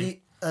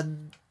activity.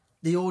 And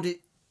the audience,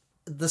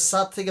 the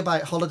sad thing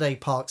about holiday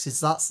parks is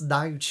that's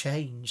now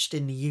changed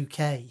in the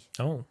UK.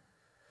 Oh.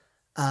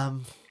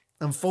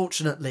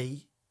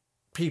 Unfortunately,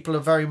 people are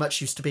very much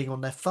used to being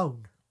on their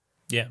phone.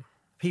 Yeah.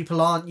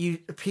 People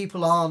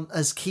aren't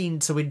as keen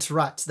to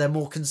interact. They're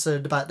more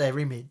concerned about their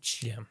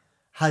image. Yeah.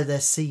 How they're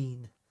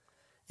seen.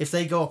 If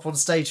they go up on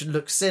stage and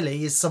look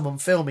silly, is someone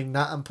filming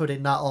that and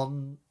putting that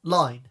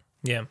online?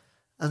 Yeah.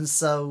 And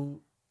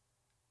so,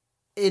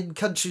 in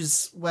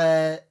countries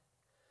where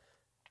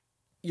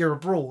you're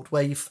abroad,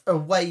 where you're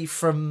away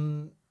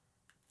from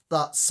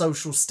that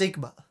social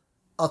stigma,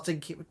 I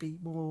think it would be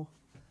more,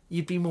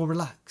 you'd be more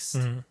relaxed.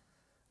 Mm-hmm.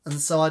 And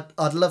so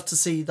I'd love to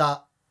see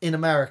that in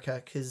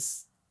America,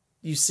 because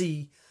you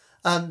see,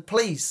 and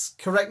please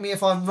correct me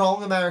if I'm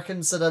wrong,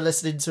 Americans that are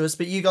listening to us,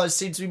 but you guys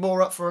seem to be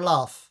more up for a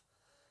laugh,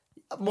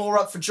 more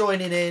up for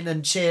joining in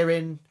and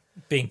cheering,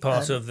 being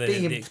part of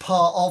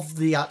part of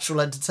the actual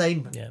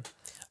entertainment. Yeah,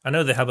 I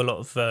know they have a lot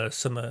of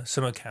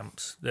summer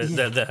camps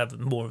that have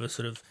more of a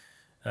sort of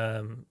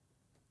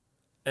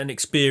an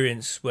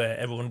experience where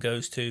everyone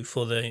goes to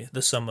for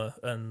the summer,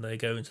 and they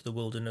go into the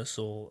wilderness,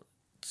 or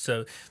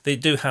so they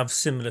do have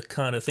similar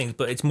kind of things,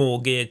 but it's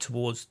more geared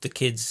towards the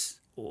kids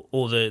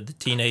or the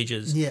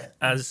teenagers,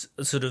 as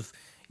a sort of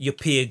your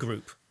peer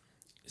group.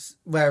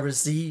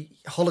 Whereas the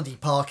holiday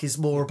park is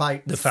more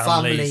about the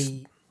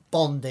family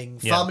bonding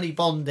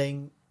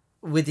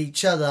with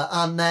each other,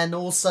 and then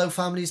also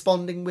families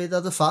bonding with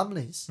other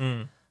families.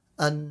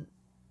 And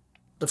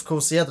of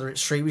course, the other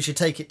extreme, we should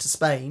take it to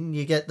Spain.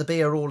 You get the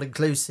beer all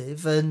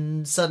inclusive,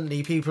 and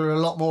suddenly people are a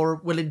lot more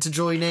willing to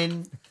join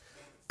in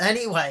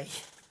anyway.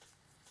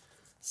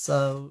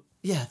 So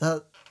yeah,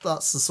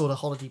 that's the sort of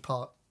holiday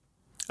park.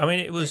 I mean,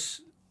 it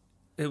was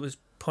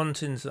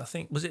Pontins. I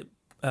think, was it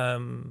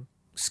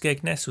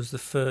Skegness was the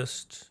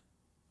first.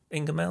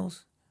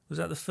 Ingermells, was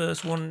that the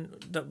first one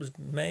that was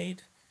made?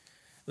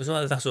 It was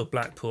either that or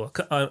Blackpool.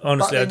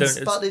 Honestly, I don't.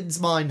 Butlins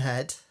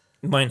Minehead.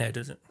 Minehead,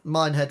 is it?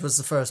 Minehead was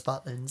the first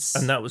Butlins,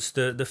 and that was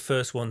the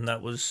first one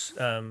that was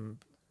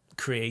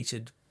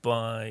created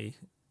by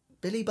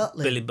Billy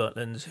Butlin. Billy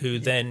Butlins,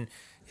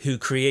 who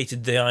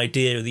created the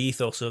idea, the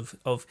ethos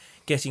of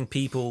getting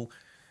people,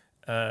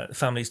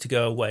 families to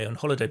go away on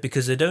holiday,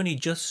 because they'd only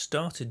just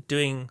started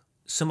doing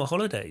summer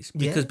holidays,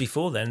 because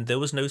before then there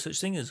was no such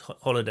thing as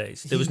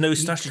holidays. There was no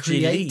statutory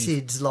leave. He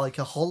created like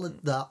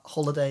that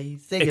holiday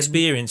thing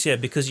experience,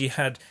 because you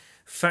had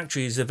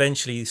factories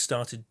eventually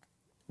started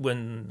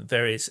when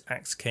various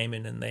acts came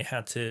in, and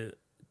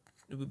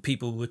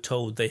people were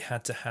told they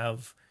had to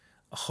have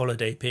a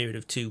holiday period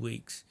of 2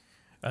 weeks,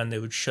 and they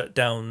would shut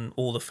down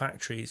all the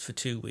factories for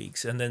 2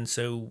 weeks, and then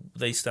so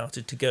they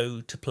started to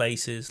go to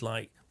places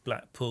like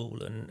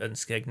Blackpool and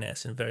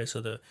Skegness and various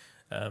other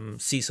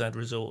seaside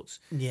resorts.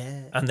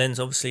 Yeah. And then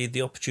obviously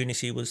the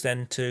opportunity was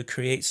then to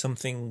create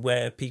something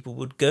where people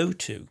would go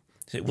to.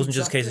 So it wasn't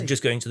just a case of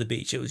just going to the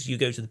beach. It was you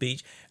go to the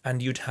beach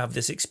and you'd have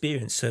this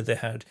experience. So they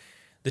had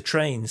the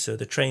trains. So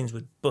the trains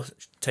would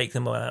take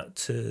them out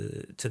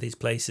to these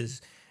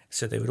places.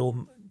 So they would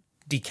all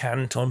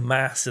decant en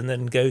masse and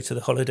then go to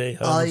the holiday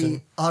homes.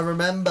 I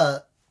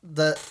remember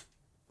that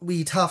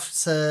we'd have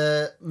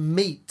to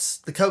meet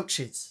the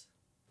coaches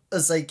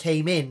as they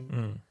came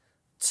in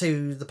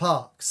to the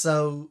park.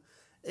 So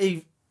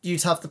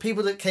you'd have the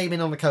people that came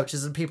in on the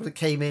coaches and people that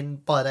came in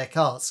by their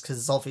cars,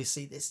 because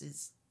obviously this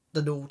is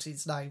the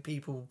noughties now.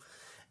 People,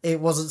 it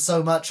wasn't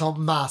so much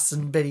en masse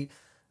and Billy,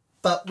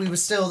 but we were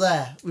still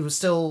there. We were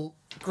still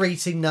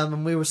greeting them,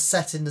 and we were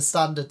setting the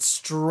standard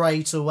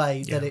straight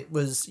away that it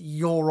was,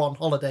 you're on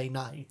holiday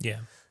now. Yeah.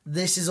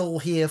 This is all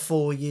here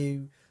for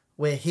you.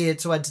 We're here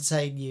to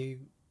entertain you.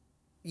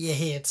 You're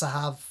here to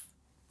have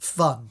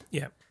fun.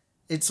 Yeah.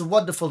 It's a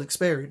wonderful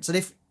experience. And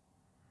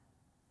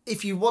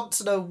if you want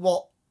to know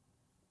what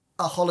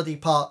a holiday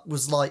park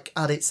was like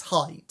at its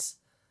height,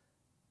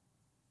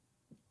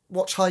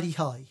 watch Heidi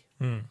High.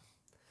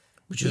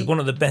 Which is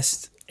one of the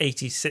best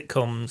 80s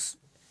sitcoms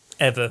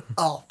ever.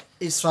 Oh,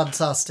 it's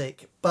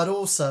fantastic. But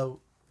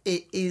also,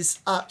 it is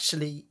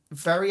actually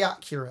very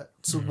accurate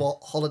to what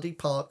holiday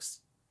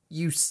parks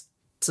used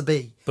to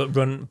be.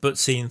 But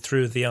seen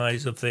through the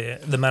eyes of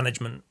the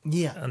management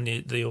and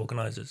the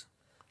organisers.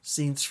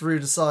 Seen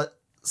through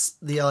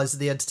the eyes of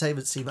the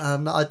entertainment team.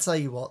 And I tell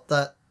you what,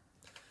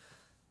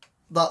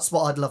 that's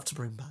what I'd love to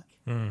bring back.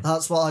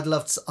 That's what I'd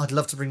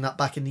love to bring that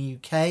back in the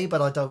UK,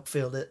 but I don't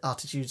feel that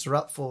attitudes are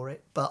up for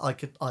it. But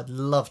I'd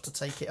love to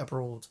take it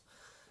abroad.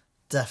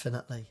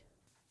 Definitely.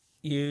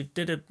 You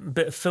did a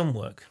bit of film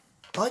work.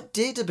 I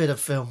did a bit of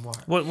film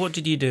work. What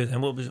did you do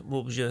then? What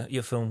was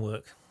your film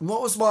work?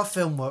 What was my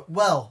film work?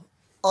 Well,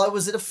 I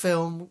was in a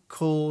film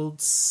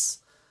called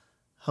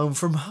Home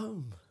from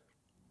Home.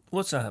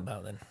 What's that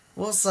about then?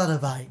 What's that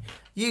about?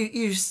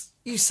 You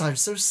sound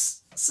so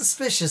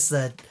suspicious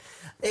then.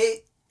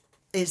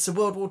 It's a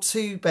World War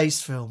II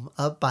based film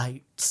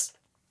about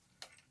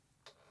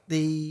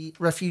the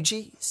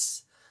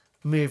refugees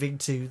moving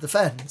to the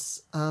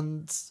Fens,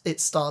 and it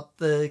starred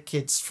the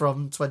kids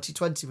from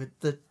 2020 with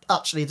the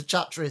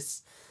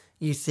Chatteris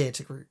Youth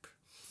Theatre Group.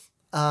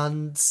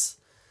 And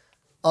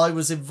I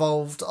was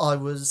involved.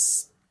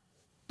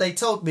 They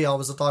told me I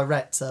was a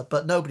director,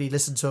 but nobody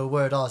listened to a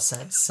word I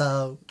said.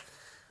 So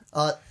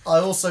I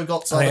also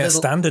got to have a little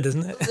standard,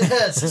 isn't it?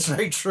 Yes, it's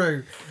very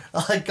true.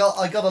 I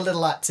got a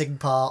little acting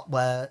part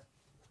where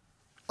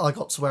I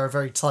got to wear a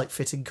very tight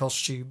fitting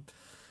costume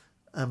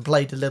and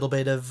played a little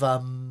bit of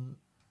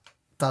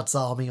Dad's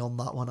Army on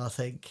that one, I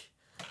think.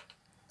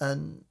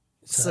 And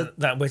so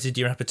that whetted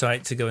your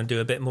appetite to go and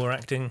do a bit more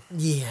acting.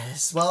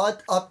 Yes, well,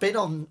 I've been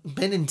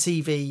in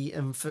TV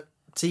and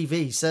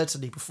TV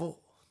certainly before.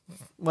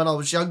 When I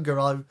was younger,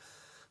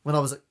 when I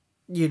was at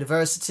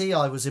university,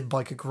 I was in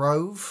Biker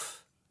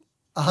Grove.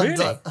 And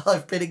Really?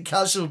 I've been in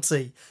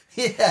Casualty.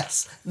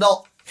 Yes,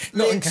 not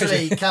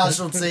literally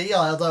Casualty,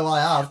 although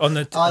I have. On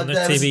the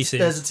TV series.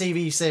 There's a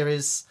TV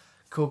series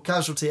called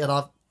Casualty, and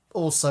I've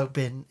also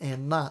been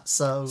in that.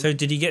 So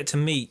did you get to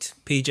meet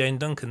PJ and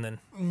Duncan then?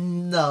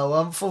 No,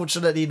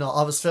 unfortunately not.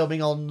 I was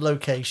filming on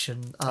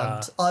location,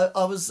 and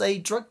I was a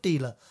drug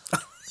dealer.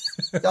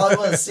 I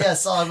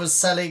was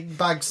selling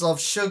bags of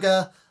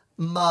sugar,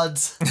 mud.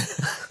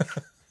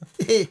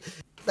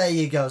 There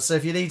you go. So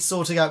if you need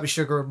sorting out with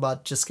sugar and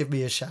mud, just give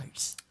me a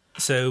shout.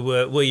 So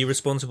were you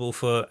responsible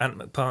for Ant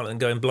McPartlin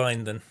going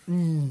blind then?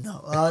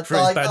 No, I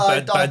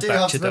do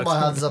have to put my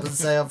hands up and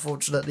say,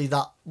 unfortunately,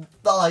 that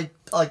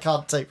I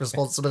can't take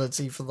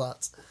responsibility for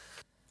that.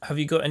 Have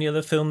you got any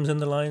other films in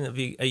the line?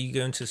 Are you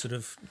going to sort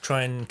of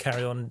try and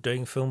carry on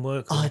doing film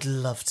work? Or? I'd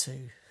love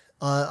to.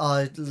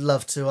 I'd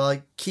love to.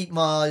 I keep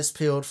my eyes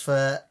peeled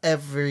for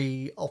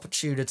every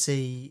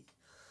opportunity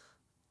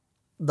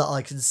that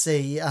I can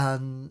see,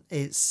 and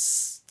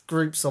it's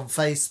groups on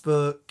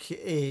Facebook,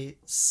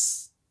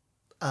 it's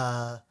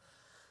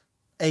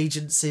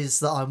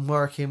agencies that I'm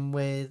working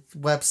with,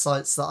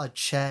 websites that I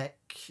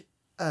check,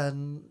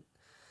 and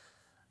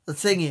the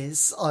thing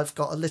is, I've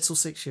got a little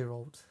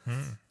 6-year-old,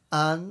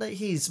 and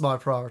he's my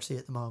priority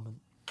at the moment.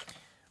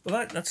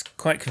 Well, that's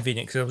quite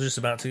convenient, because I was just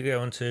about to go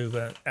on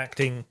to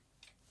acting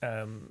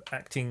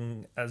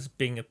as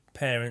being a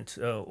parent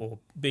or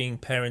being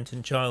parent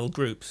and child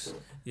groups.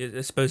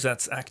 I suppose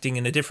that's acting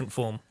in a different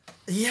form.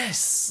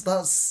 Yes,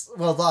 that's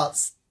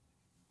what's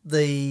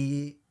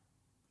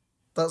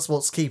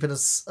keeping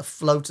us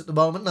afloat at the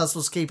moment. That's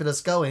what's keeping us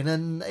going,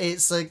 and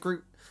it's a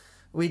group.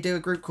 We do a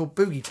group called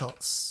Boogie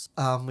Tots.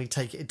 We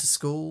take it into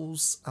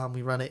schools, and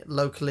we run it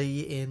locally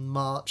in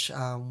March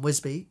and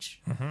Wisbech.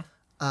 Mm-hmm.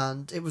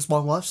 And it was my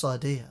wife's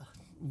idea.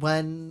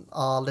 When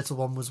our little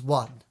one was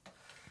 1,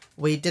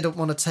 we didn't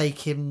want to take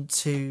him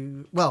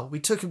to... Well, we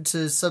took him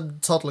to some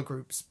toddler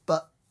groups,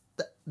 but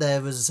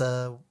there was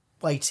a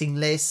waiting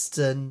list,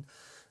 and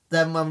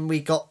then when we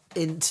got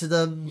into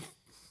them,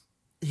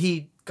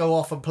 he'd go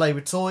off and play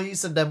with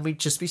toys, and then we'd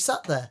just be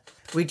sat there.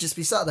 We'd just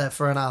be sat there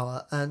for an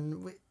hour,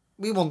 and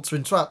we want to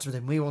interact with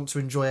him. We want to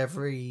enjoy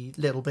every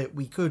little bit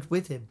we could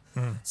with him.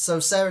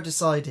 So Sarah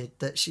decided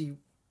that she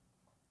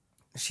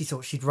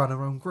thought she'd run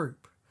her own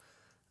group.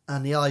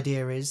 And the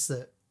idea is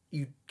that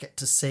you get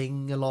to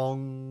sing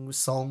along with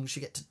songs,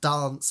 you get to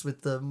dance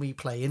with them, we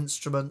play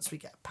instruments, we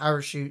get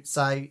parachutes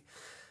out.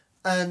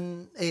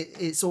 And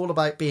it's all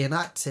about being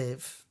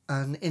active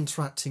and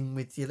interacting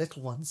with your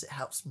little ones. It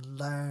helps them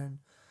learn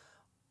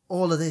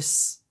all of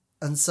this.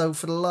 And so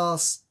for the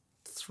last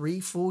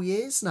 3-4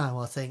 years now,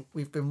 I think,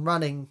 we've been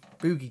running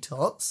Boogie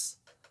Tots.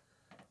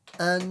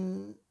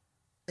 And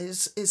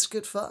it's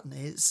good fun.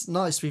 It's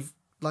nice.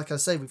 Like I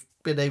say, we've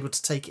been able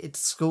to take it into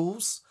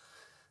schools.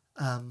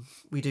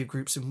 We do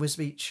groups in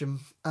Wisbech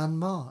and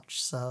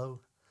March.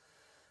 So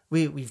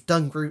we've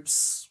done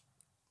groups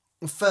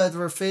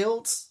further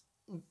afield,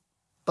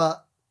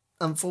 but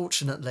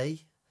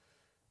unfortunately,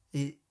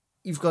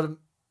 you've got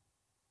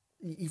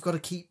to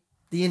keep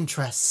the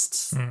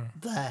interest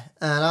there.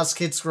 And as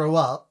kids grow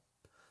up,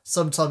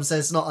 sometimes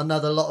there's not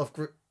another lot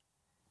of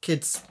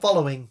kids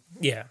following.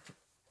 Yeah.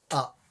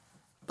 Up.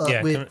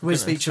 But with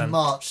Wisbech and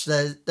March,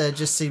 there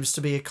just seems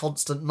to be a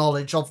constant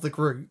knowledge of the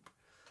group,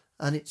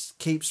 and it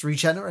keeps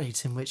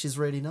regenerating, which is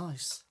really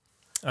nice.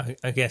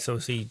 I guess,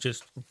 obviously,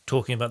 just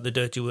talking about the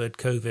dirty word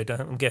COVID,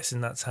 I'm guessing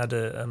that's had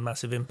a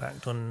massive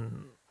impact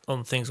on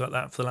things like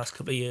that for the last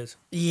couple of years.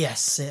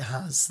 Yes, it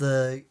has.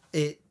 The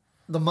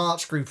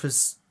March group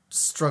has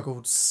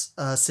struggled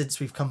since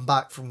we've come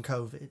back from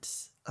COVID.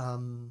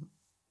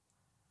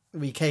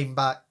 We came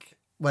back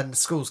when the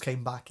schools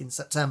came back in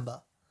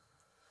September,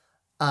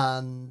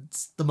 and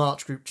the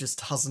March group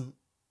just hasn't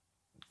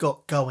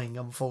got going,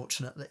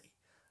 unfortunately.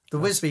 The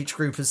Wisbech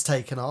group has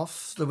taken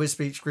off. The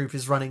Wisbech group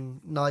is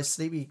running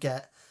nicely. We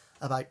get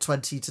about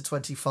 20 to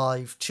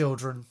 25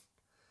 children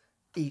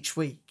each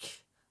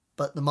week.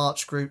 But the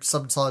March group,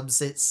 sometimes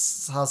it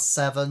has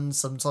 7,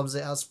 sometimes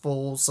it has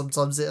 4,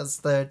 sometimes it has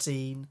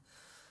 13,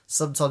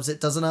 sometimes it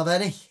doesn't have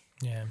any.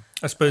 Yeah,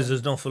 I suppose there's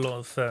an awful lot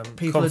of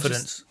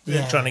confidence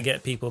trying to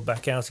get people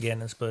back out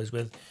again. I suppose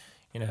with,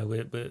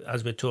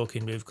 as we're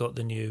talking, we've got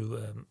the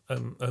new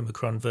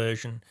Omicron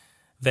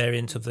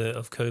variant of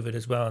COVID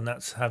as well, and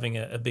that's having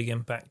a big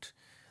impact.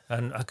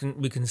 And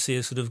we can see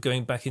us sort of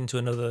going back into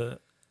another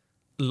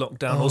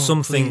lockdown or Oh,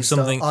 something, please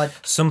don't.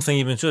 something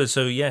even so.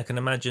 So yeah, I can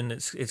imagine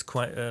it's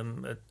quite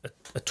a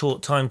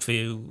taut time for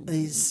you.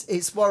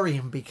 It's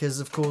worrying because,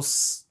 of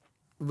course,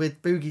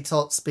 with Boogie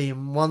Tots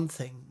being one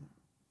thing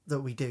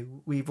that we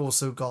do, we've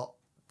also got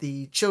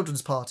the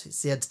children's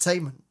parties, the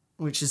entertainment,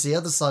 which is the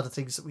other side of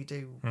things that we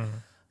do.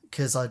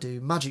 Because I do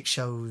magic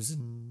shows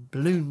and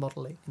balloon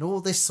modelling and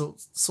all this sort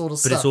of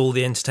stuff. But it's all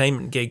the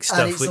entertainment gig stuff,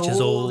 and it's which all is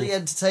all the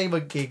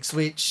entertainment gigs,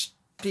 which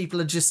people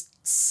are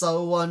just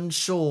so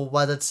unsure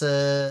whether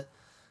to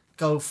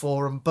go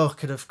for and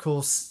book. And of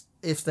course,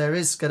 if there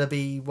is going to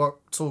be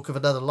talk of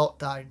another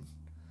lockdown,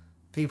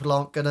 people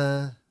aren't going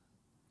to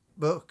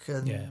book.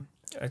 And yeah.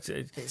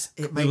 it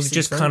We makes were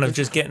just it kind very of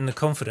just getting the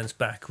confidence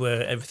back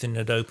where everything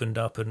had opened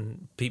up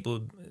and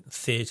people,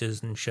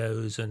 theatres and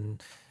shows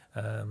and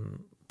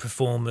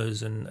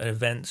performers and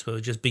events were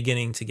just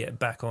beginning to get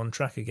back on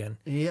track again.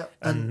 Yeah,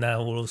 and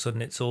now all of a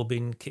sudden it's all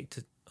been kicked.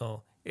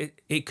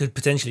 It could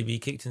potentially be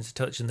kicked into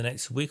touch in the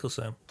next week or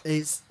so.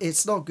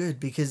 It's not good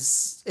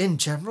because in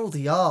general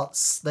the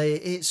arts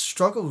it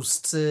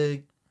struggles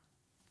to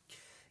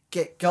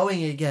get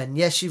going again.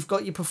 Yes, you've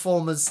got your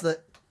performers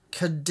that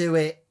can do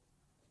it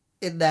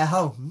in their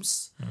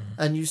homes,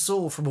 and you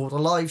saw from all the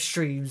live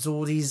streams,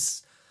 all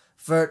these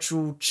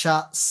virtual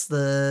chats,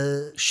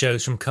 the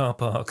shows from car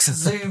parks,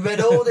 Zoom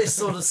and all this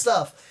sort of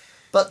stuff.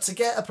 But to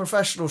get a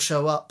professional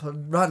show up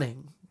and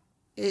running,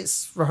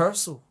 it's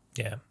rehearsal.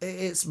 Yeah.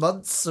 It's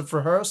months of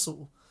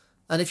rehearsal.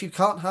 And if you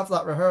can't have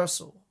that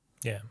rehearsal,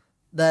 yeah,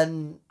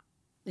 then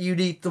you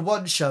need the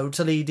one show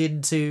to lead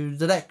into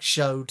the next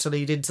show to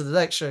lead into the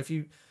next show. If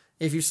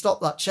you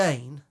stop that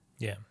chain,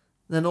 yeah,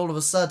 then all of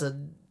a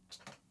sudden,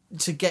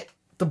 to get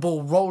the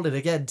ball rolling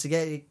again, to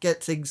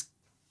get things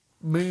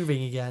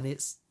moving again,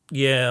 it's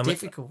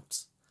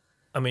difficult.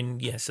 I mean,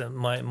 yes,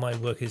 my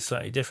work is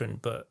slightly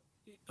different, but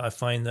I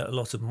find that a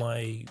lot of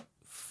my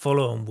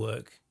follow-on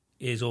work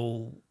is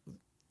all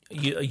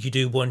you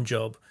do one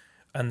job,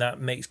 and that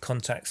makes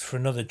contacts for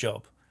another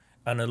job,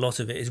 and a lot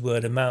of it is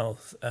word of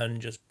mouth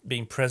and just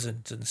being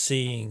present and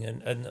seeing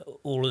and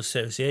all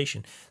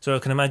association. So I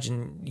can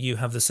imagine you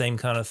have the same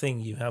kind of thing.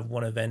 You have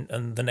one event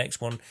and the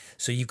next one,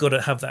 so you've got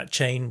to have that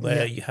chain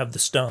where you have the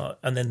start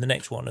and then the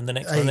next one and the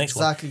next one and the next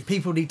one. Exactly.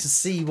 People need to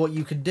see what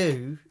you can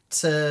do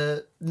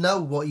to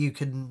know what you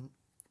can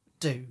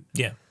do.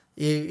 Yeah.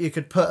 You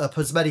could put up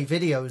as many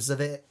videos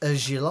of it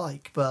as you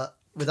like, but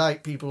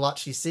without people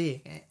actually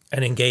seeing it.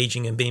 And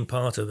engaging and being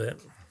part of it.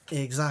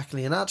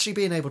 Exactly, and actually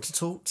being able to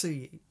talk to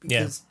you.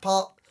 Because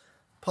part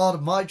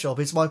of my job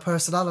is my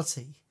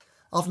personality.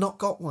 I've not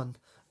got one,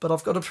 but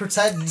I've got to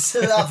pretend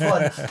to have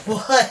one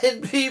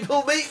when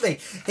people meet me.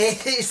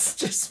 It's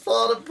just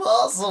part and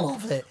parcel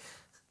of it.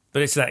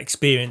 But it's that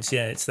experience,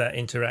 it's that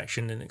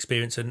interaction and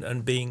experience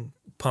and being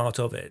part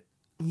of it.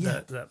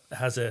 Yeah. That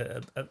has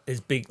is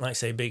big, like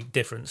say, big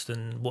difference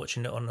than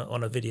watching it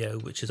on a video,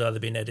 which has either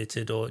been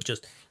edited or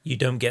just you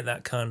don't get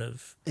that kind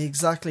of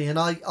exactly. And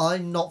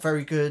I'm not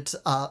very good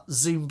at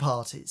Zoom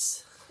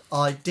parties.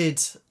 I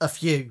did a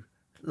few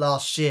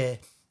last year,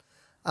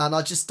 and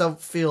I just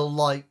don't feel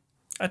like.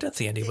 I don't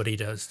think anybody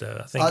does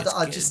though.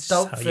 I just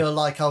don't feel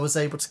like I was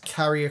able to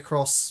carry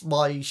across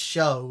my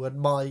show and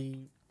my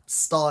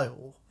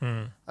style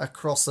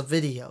across a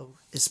video,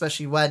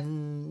 especially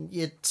when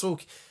you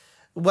talk.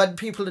 When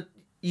people,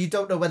 you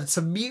don't know whether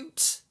to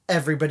mute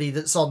everybody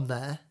that's on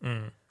there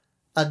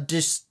and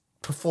just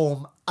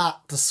perform at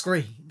the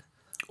screen,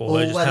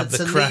 or just whether have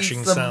the to crashing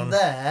leave them sound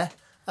there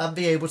and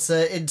be able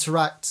to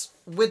interact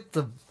with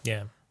them.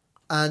 Yeah,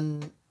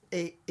 and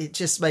it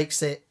just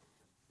makes it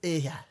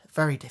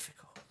very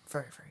difficult,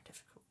 very very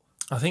difficult.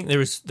 I think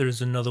there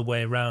is another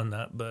way around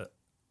that, but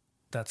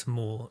that's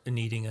more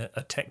needing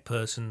a tech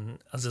person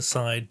as a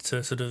side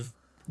to sort of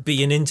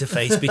be an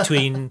interface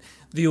between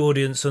the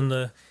audience and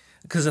the.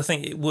 Because I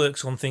think it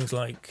works on things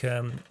like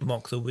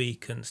Mock the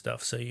Week and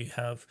stuff. So you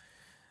have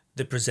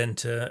the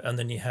presenter and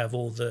then you have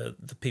all the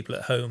people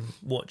at home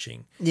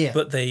watching. Yeah.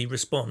 But they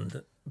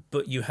respond.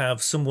 But you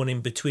have someone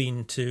in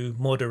between to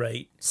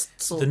moderate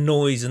the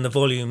noise and the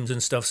volumes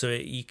and stuff. So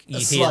you hear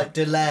a slight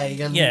delay.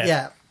 And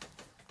yeah.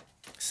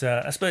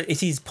 So I suppose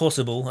it is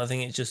possible. I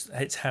think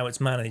it's how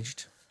it's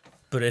managed.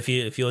 But if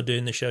you're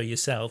doing the show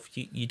yourself,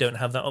 you don't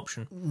have that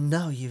option.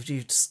 No, you've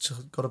just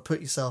got to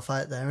put yourself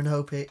out there and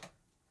hope it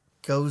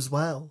goes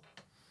well.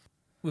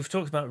 We've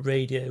talked about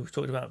radio, we've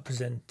talked about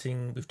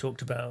presenting, we've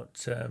talked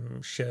about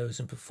shows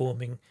and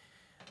performing.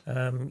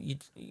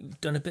 You've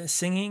done a bit of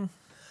singing.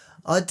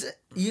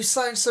 You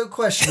sound so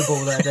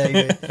questionable there,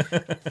 David.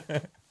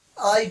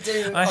 I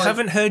do. I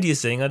haven't heard you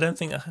sing. I don't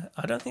think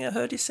I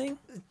heard you sing.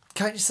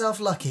 Count yourself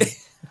lucky.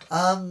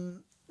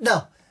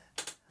 No,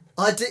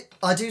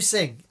 I do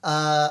sing.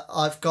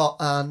 I've got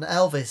an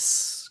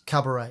Elvis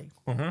cabaret.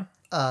 Mm-hmm.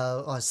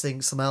 I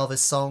sing some Elvis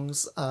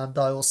songs, and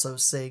I also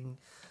sing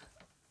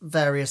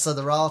various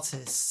other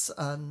artists,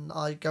 and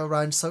I go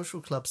around social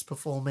clubs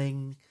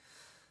performing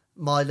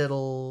my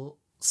little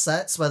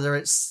sets, whether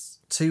it's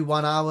 2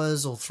 1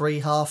 hours or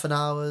 3 half an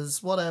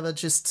hours, whatever,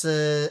 just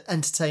to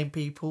entertain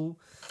people.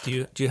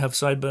 Do you have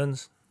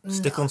sideburns?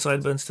 Stick-on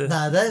sideburns too?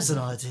 Now, there's an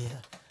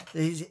idea.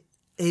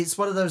 It's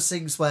one of those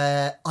things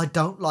where I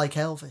don't like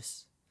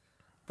Elvis.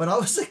 When I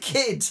was a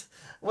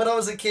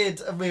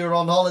kid and we were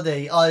on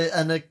holiday,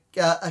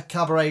 a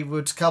cabaret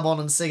would come on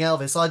and sing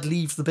Elvis, I'd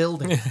leave the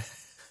building.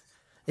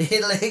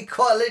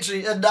 Quite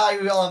literally, and now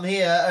I'm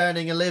here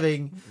earning a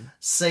living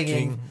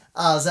singing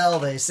as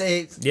Elvis.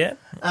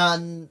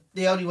 And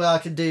the only way I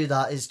can do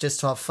that is just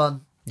to have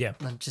fun. Yeah.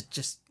 And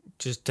just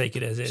take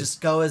it as is.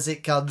 Just go as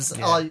it comes.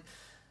 Yeah.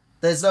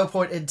 There's no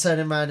point in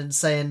turning around and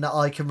saying that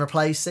I can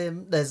replace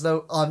him.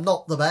 I'm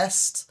not the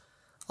best.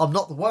 I'm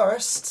not the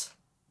worst.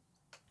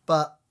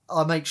 But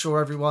I make sure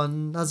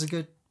everyone has a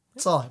good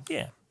time.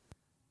 Yeah.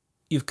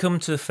 You've come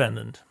to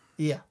Finland.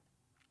 Yeah.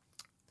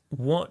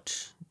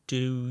 What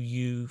do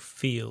you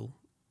feel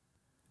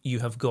you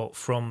have got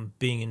from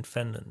being in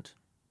Finland?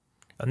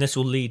 And this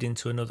will lead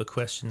into another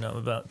question that I'm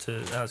about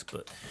to ask,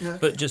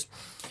 but just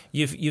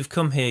you've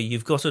come here,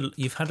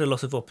 you've had a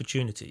lot of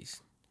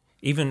opportunities.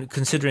 Even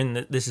considering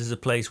that this is a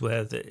place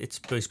where it's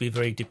supposed to be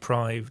very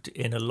deprived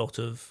in a lot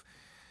of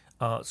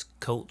arts,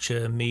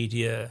 culture,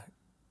 media,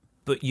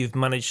 but you've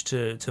managed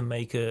to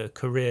make a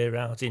career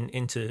out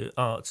into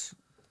arts,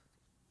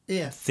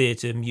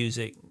 theatre,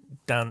 music,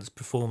 dance,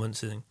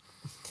 performance, and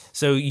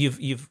so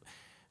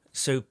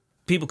so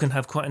people can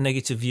have quite a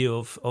negative view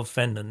of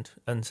Finland,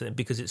 and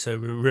because it's so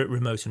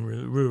remote and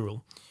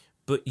rural,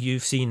 but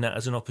you've seen that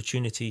as an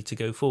opportunity to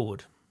go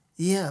forward.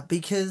 Yeah,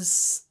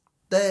 because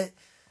there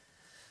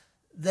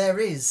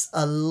is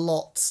a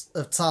lot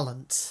of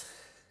talent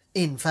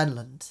in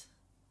Finland.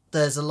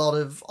 There's a lot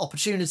of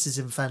opportunities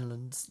in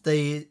Finland.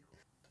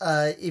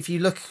 If you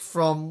look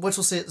from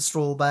Whittlesea at the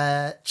Straw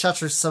Bear,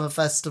 Chatteris Summer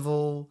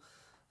Festival,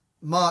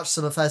 March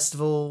Summer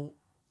Festival,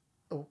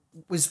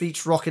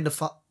 Wisbech Rock in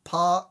the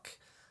Park,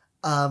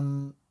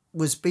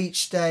 was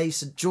Beach Day,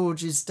 St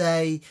George's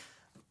Day,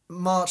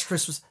 March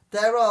Christmas.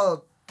 There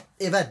are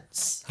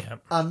events,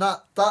 and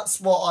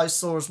that's what I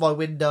saw as my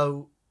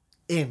window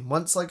in.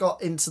 Once I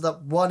got into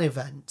that one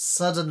event,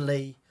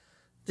 suddenly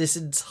this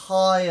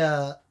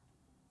entire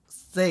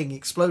thing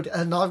exploded,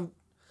 and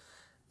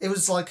it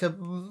was like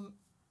one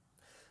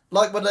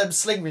of them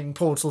sling ring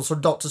portals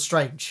from Doctor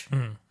Strange.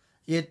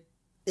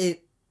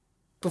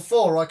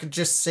 Before I could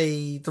just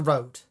see the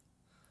road.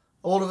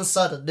 All of a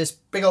sudden, this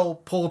big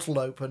old portal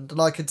opened and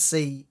I could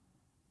see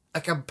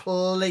a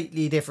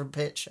completely different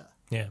picture.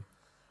 Yeah.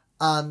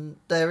 And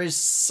there is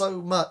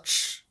so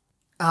much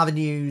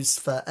avenues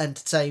for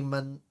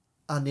entertainment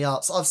and the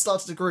arts. I've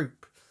started a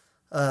group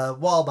a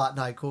while back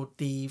now called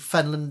the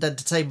Finland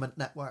Entertainment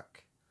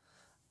Network.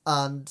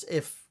 And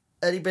if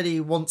anybody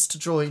wants to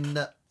join,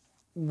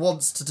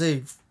 wants to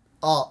do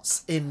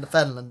arts in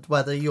Finland,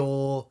 whether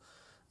you're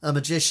a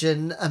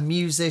magician, a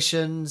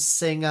musician,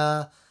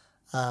 singer,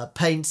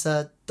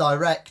 painter,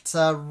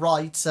 director,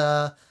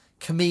 writer,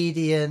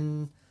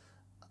 comedian,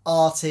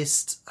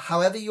 artist,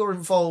 however you're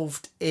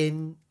involved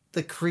in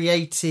the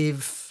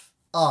creative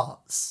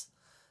arts,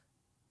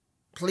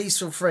 please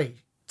feel free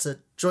to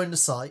join the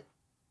site,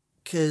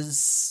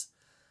 because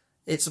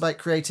it's about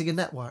creating a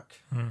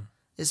network.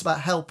 It's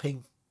about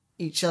helping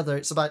each other.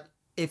 It's about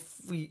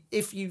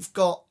if you've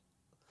got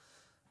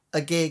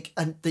a gig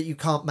and that you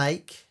can't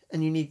make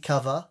and you need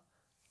cover,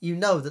 you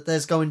know that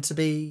there's going to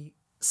be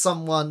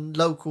someone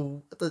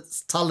local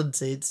that's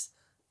talented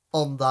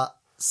on that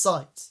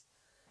site.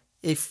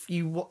 If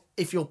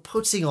you're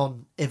putting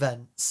on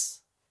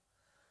events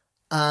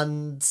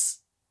and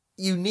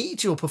you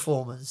need your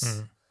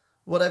performers,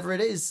 whatever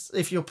it is,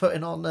 if you're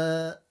putting on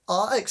an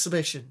art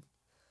exhibition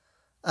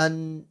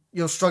and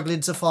you're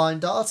struggling to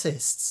find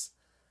artists,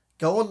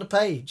 go on the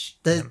page.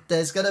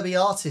 There's going to be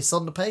artists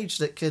on the page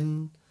that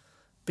can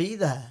be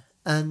there.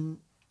 And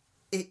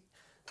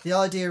the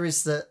idea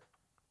is that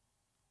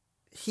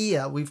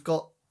here we've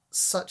got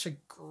such a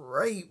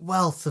great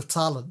wealth of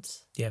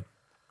talent. Yeah.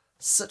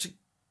 Such a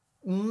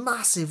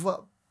massive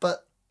wealth,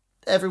 but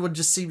everyone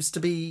just seems to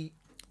be...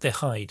 They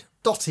hide.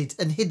 Dotted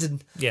and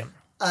hidden. Yeah.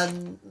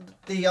 And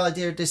the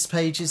idea of this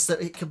page is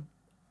that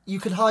you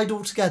can hide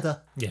all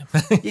together. Yeah.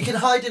 You can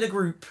hide in a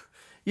group.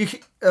 You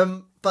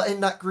can, but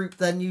in that group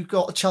then you've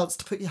got a chance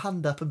to put your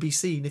hand up and be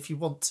seen if you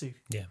want to.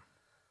 Yeah.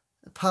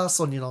 Pass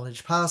on your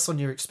knowledge, pass on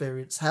your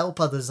experience, help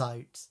others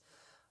out.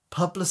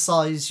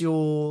 Publicise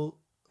your...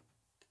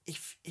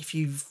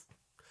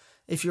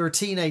 If you're a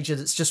teenager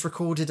that's just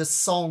recorded a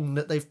song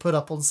that they've put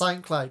up on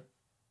SoundCloud,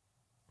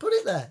 put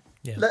it there.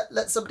 Yeah.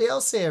 Let somebody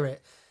else hear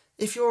it.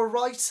 If you're a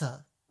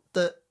writer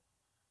that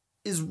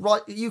is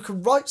you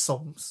can write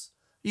songs,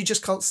 you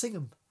just can't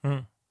sing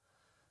them.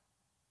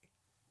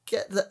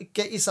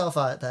 Get yourself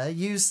out there.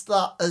 Use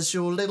that as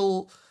your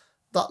little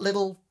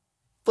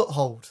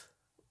foothold.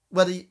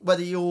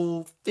 Whether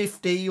you're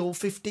 50 or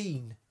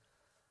 15,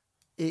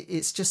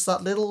 it's just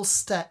that little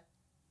step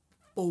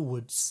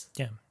forwards.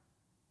 Yeah.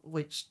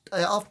 Which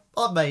I've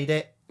made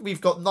it.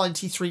 We've got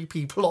 93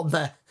 people on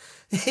there.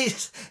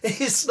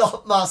 It's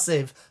not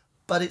massive,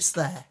 but it's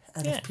there.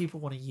 And if people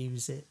want to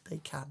use it, they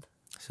can.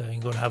 So you can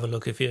go and have a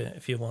look if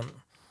you want.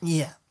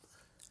 Yeah.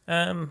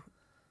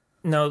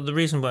 Now, the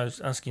reason why I was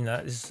asking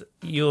that is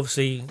you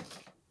obviously,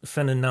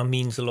 Fennon now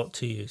means a lot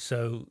to you.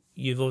 So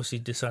you've obviously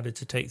decided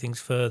to take things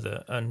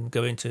further and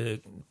go into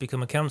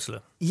become a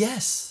councillor.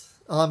 Yes,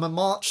 I'm a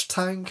March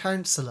Town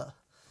Councillor,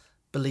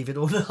 believe it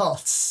or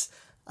not.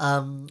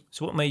 So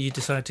what made you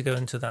decide to go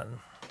into that?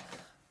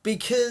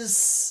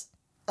 Because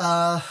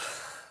a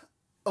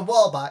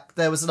while back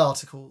there was an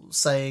article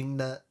saying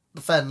that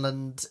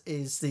Fenland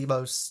is the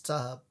most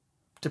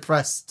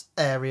depressed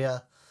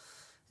area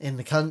in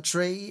the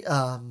country.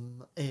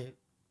 And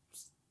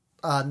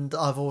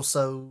I've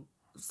also,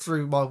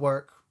 through my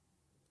work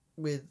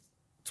with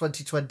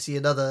 2020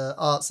 and other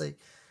arts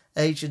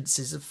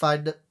agencies, have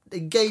found that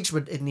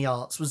engagement in the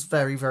arts was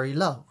very, very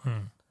low.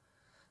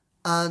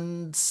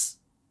 And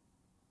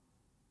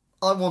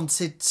I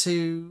wanted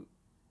to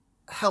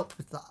help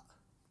with that.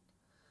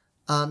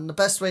 And the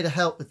best way to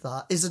help with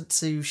that isn't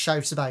to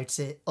shout about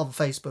it on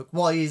Facebook.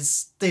 Why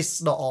is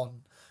this not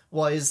on?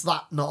 Why is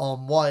that not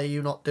on? Why are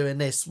you not doing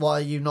this? Why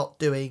are you not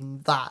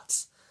doing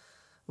that?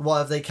 Why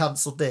have they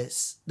cancelled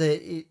this?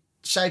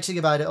 Shouting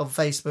about it on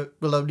Facebook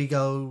will only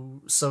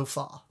go so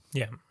far.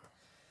 Yeah.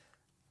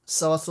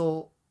 So I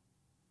thought,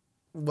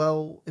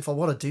 well, if I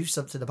want to do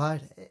something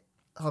about it,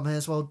 I may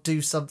as well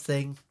do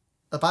something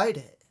about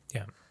it.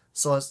 Yeah.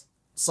 So I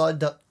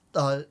signed up,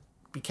 I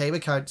became a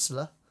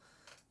councillor,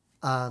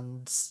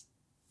 and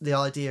the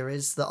idea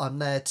is that I'm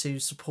there to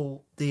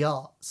support the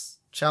arts,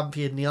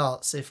 champion the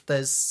arts. If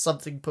there's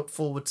something put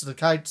forward to the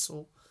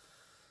council,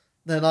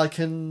 then I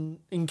can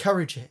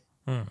encourage it,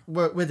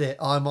 work with it.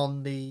 I'm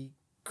on the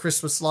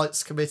Christmas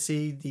Lights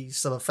Committee, the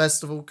Summer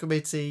Festival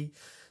Committee,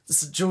 the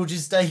St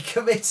George's Day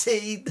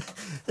Committee,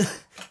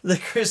 the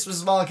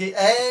Christmas Market,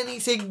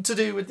 anything to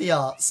do with the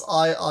arts,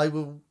 I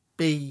will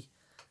be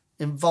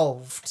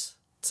involved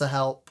to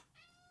help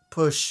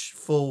push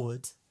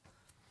forward.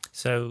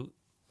 So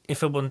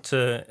if I want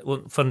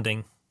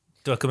funding,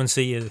 do I come and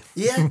see you?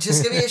 Yeah,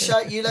 just give me a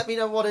shout. You let me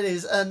know what it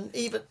is. And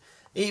even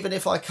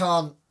if I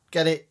can't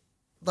get it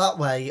that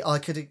way, I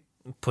could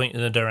point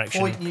in a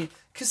direction. Point you,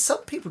 because some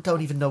people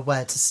don't even know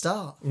where to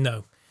start.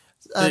 No.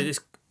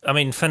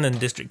 Fenland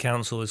District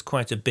Council is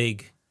quite a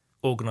big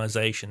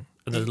organisation,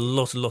 and there's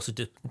lots of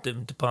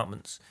different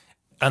departments,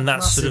 and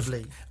that's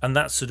massively.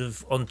 sort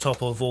of on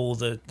top of all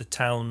the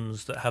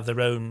towns that have their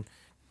own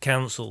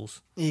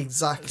councils.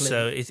 Exactly.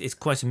 So it's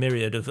quite a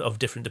myriad of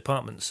different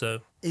departments.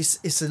 So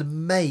it's a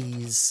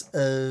maze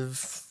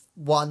of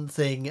one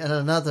thing and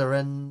another,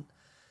 and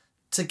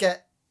to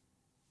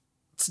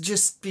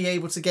just be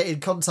able to get in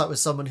contact with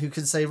someone who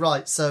can say,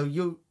 right, so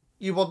you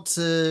want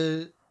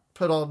to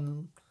put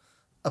on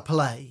a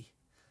play,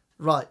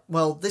 right,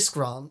 well, this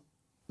grant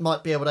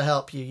might be able to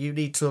help you. You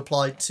need to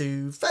apply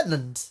to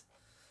Fenland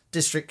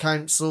District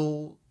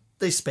Council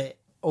this bit,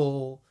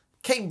 or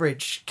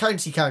Cambridge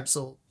County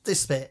Council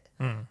this bit,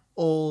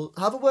 or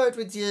have a word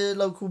with your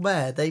local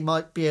mayor. They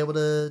might be able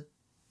to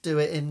do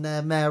it in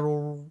their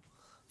mayoral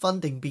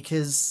funding,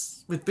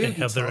 because with boogie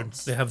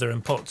tots, they have their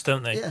own pots,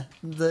 don't they? Yeah,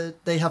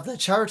 they have their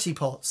charity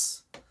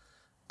pots,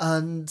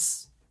 and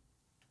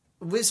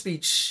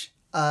Wisbeach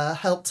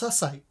helped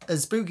us out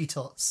as boogie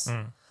tots.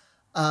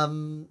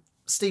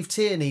 Steve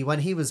Tierney, when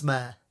he was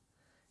mayor,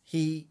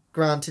 he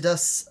granted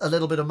us a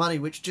little bit of money,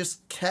 which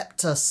just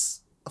kept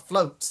us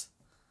afloat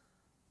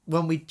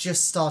when we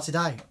just started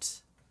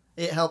out.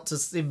 It helped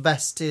us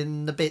invest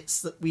in the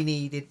bits that we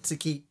needed to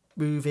keep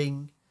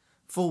moving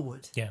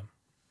forward. Yeah.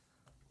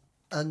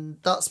 And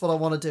that's what I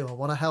want to do. I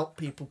want to help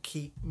people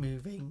keep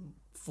moving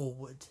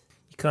forward.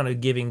 You're kind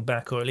of giving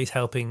back, or at least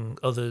helping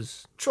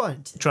others.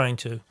 Trying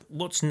to.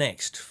 What's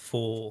next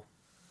for,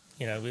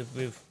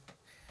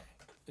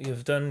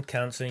 you've done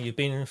counselling, you've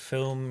been in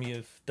film,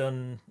 you've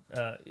done,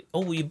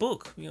 your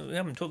book. We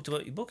haven't talked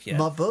about your book yet.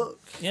 My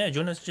book? Yeah, do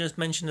you want to just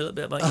mention a little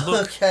bit about your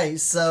book? Okay,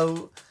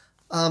 so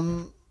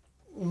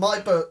my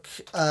book,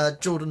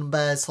 Jordan and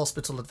Bear's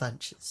Hospital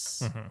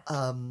Adventures,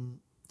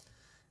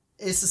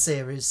 is a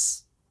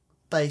series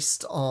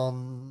based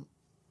on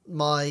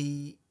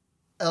my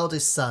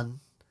eldest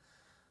son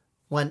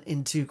went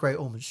into Great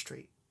Ormond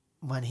Street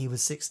when he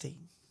was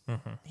 16.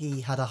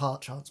 He had a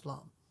heart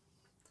transplant.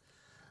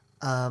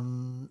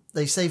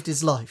 They saved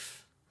his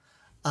life.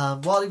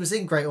 While he was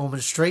in Great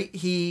Ormond Street,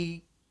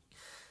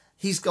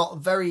 he's got a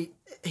very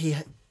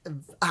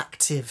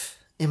active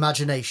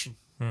imagination.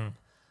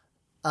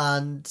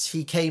 And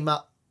he came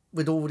up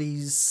with all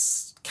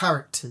these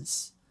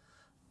characters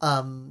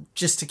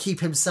just to keep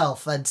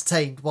himself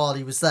entertained while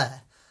he was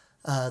there.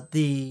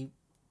 The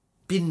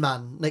bin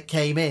man that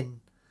came in,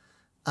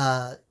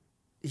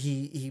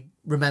 he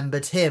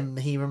remembered him.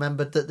 He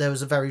remembered that there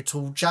was a very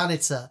tall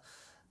janitor,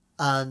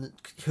 and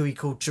who he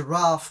called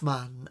Giraffe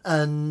Man,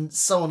 and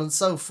so on and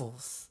so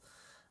forth.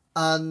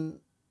 And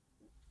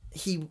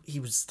he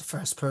was the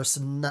first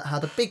person that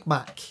had a Big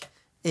Mac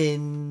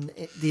in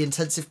the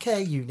intensive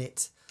care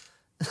unit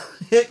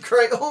at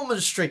Great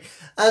Ormond Street.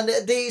 And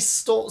these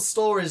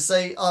stories,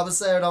 I was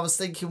there and I was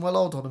thinking, well,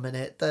 hold on a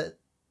minute, that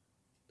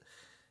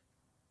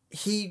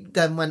he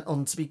then went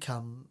on to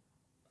become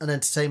an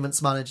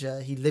entertainments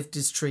manager. He lived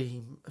his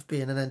dream of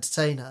being an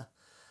entertainer.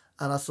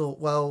 And I thought,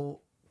 well,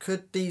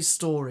 could these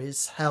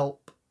stories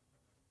help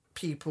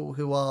people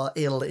who are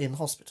ill in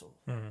hospital?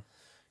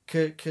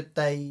 Could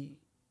they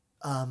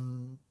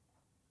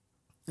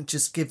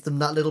just give them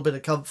that little bit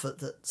of comfort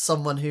that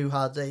someone who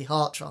had a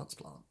heart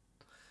transplant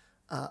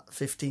at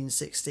 15,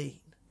 16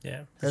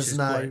 which is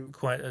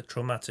quite a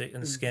traumatic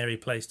and scary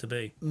place to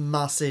be.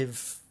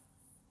 Massive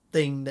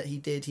thing that he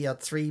did. He had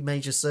 3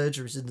 major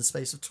surgeries in the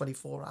space of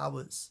 24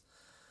 hours.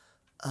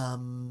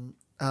 And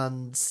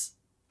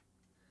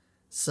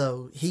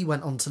so he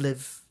went on to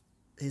live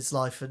his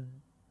life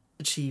and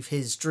achieve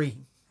his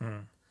dream.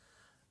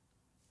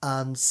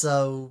 And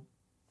so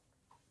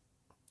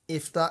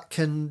if that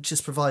can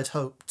just provide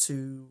hope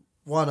to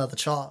one other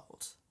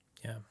child,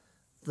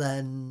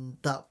 then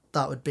that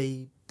would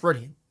be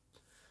brilliant.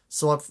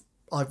 So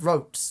I've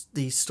wrote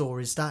these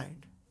stories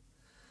down,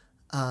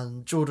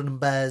 and Jordan and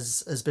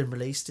Bears has been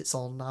released. It's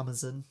on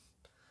Amazon.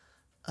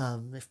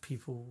 If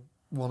people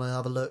want to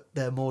have a look,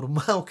 they're more than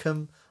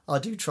welcome. I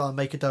do try and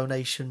make a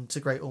donation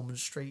to Great Ormond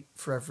Street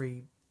for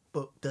every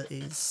book that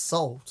is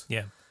sold.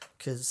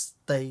 Because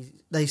they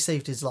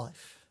saved his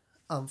life.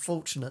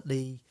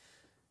 Unfortunately,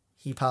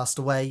 he passed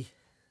away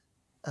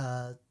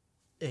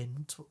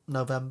in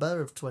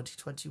November of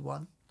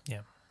 2021.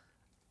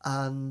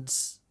 And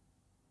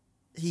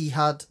he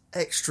had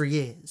extra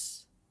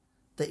years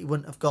that he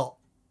wouldn't have got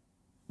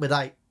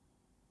without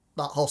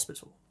that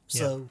hospital.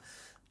 So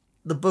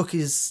the book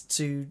is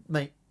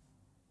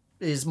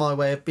my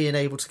way of being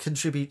able to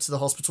contribute to the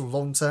hospital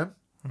long term.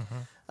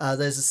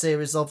 There's a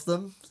series of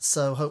them,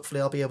 so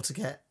hopefully I'll be able to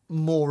get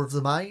more of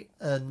them out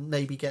and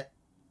maybe get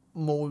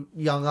more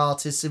young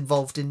artists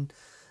involved in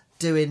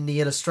doing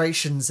the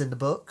illustrations in the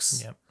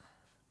books.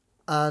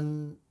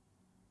 And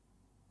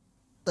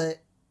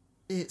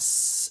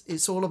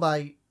it's all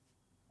about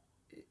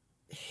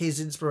his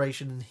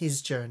inspiration and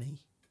his journey,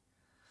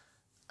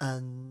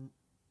 and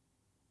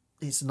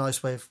it's a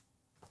nice way of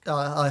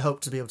I hope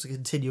to be able to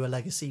continue a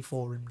legacy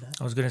for him now.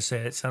 I was going to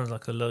say, it sounds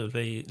like a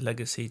lovely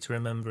legacy to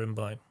remember him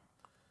by.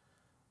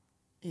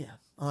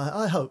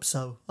 I hope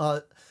so.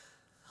 I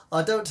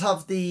don't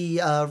have the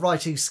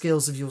writing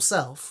skills of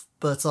yourself,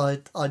 but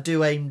I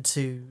do aim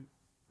to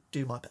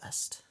do my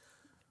best.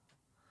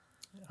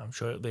 I'm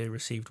sure it'll be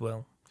received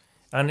well.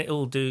 And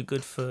it'll do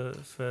good for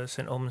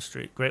St Ormond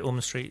Street, Great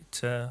Ormond Street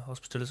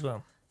Hospital as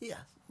well.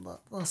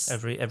 That's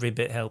every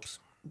bit helps.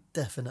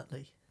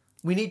 Definitely.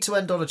 We need to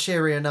end on a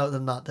cheerier note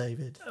than that,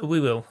 David. We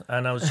will.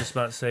 And I was just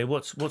about to say,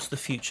 what's the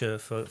future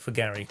for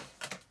Gary?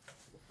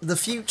 The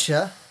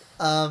future,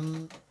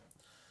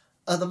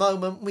 at the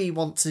moment, we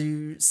want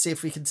to see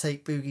if we can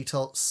take Boogie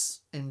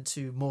Tots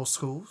into more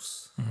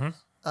schools.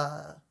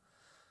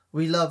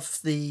 We love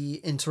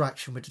the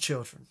interaction with the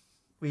children.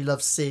 We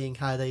love seeing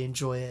how they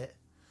enjoy it.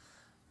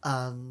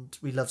 And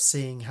we love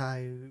seeing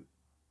how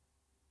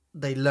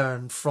they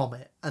learn from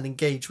it and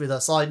engage with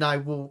us. I now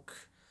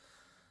walk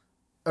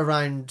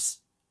around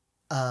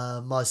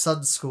my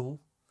son's school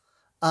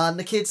and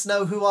the kids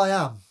know who I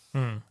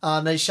am.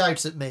 And they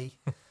shout at me,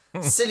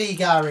 silly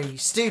Gary,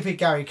 stupid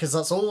Gary, because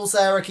that's all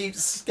Sarah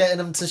keeps getting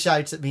them to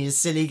shout at me is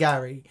silly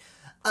Gary.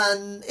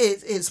 And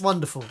it's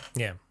wonderful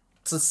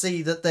to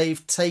see that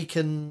they've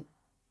taken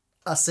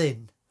us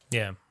in.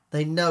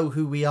 They know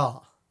who we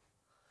are.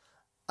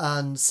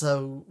 And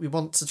so we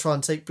want to try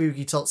and take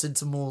Boogie Tots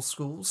into more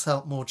schools,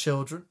 help more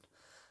children.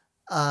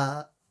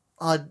 I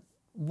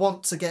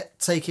want to get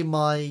taking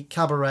my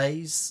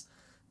cabarets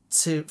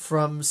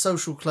from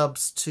social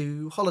clubs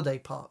to holiday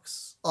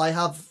parks. I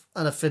have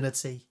an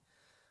affinity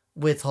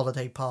with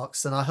holiday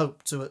parks, and I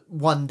hope to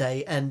one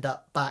day end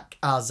up back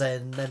as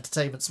an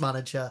entertainments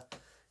manager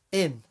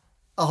in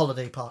a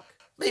holiday park.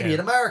 Maybe in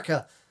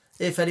America,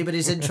 if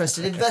anybody's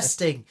interested in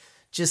investing.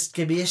 Just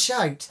give me a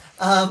shout.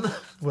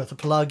 Worth a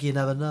plug, you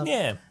never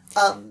know.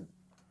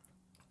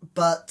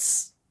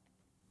 But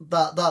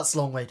that's a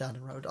long way down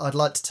the road. I'd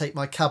like to take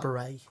my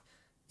cabaret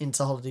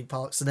into holiday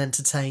parks and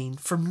entertain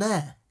from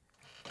there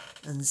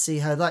and see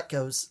how that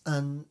goes.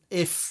 And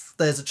if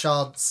there's a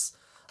chance,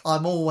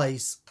 I'm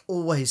always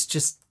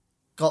just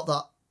got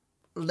that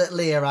little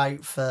ear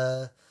out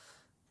for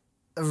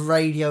a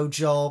radio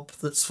job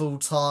that's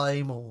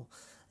full-time or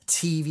a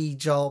TV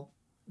job.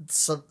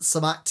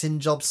 Some acting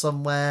job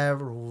somewhere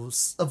or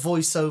a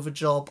voiceover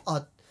job.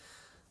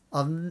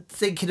 I'm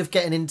thinking of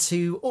getting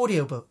into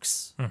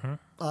audiobooks.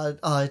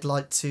 I'd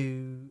like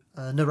to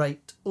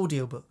narrate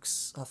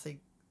audiobooks. I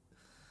think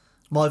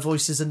my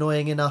voice is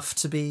annoying enough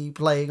to be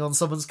playing on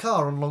someone's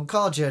car on long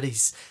car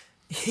journeys.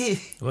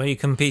 Well, you're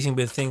competing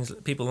with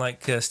people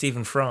like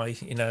Stephen Fry,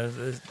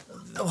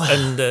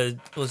 and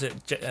was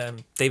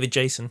it David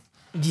Jason?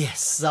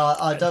 Yes,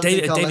 I don't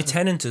David, think David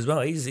Tennant as well.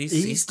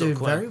 He's doing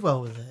quite very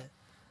well with it.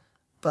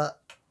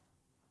 But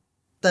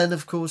then,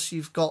 of course,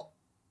 you've got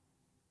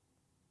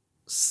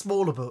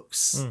smaller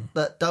books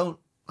that don't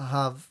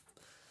have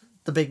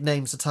the big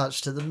names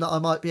attached to them that I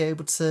might be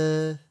able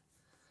to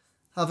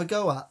have a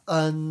go at.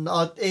 And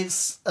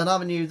it's an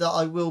avenue that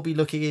I will be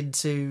looking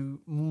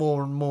into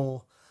more and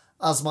more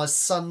as my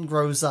son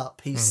grows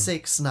up. He's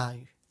 6 now.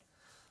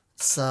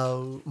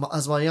 So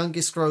as my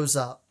youngest grows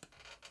up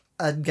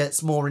and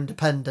gets more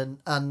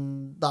independent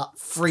and that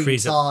free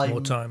Frees up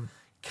more time time.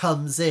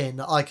 comes in,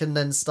 I can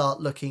then start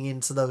looking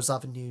into those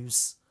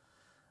avenues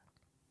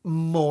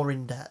more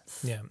in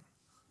depth. Yeah.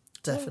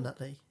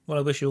 Definitely. Well,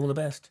 I wish you all the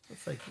best.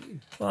 Thank you.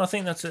 Well, I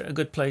think that's a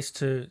good place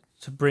to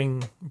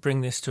bring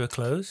this to a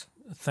close.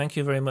 Thank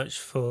you very much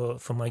for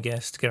my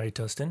guest, Gary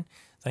Tustin.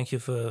 Thank you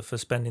for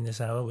spending this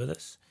hour with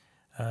us.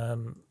 Yeah,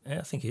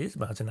 I think it is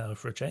about an hour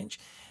for a change.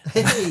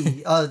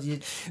 Hey,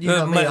 you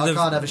know me, I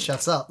can't ever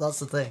shut up. That's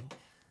the thing.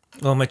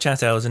 Well, my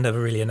chat hours are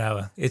never really an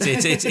hour.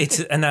 It's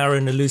an hour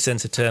in a loose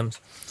sense of terms.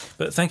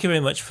 But thank you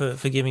very much for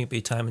giving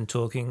me time and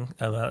talking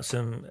about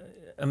some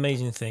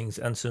amazing things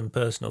and some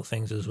personal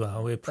things as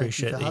well. We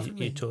appreciate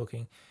you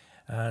talking,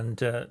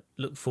 and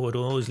look forward to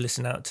always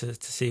listen out to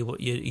see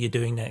what you're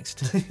doing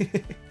next.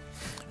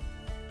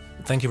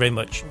 Thank you very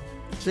much.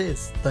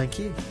 Cheers. Thank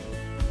you.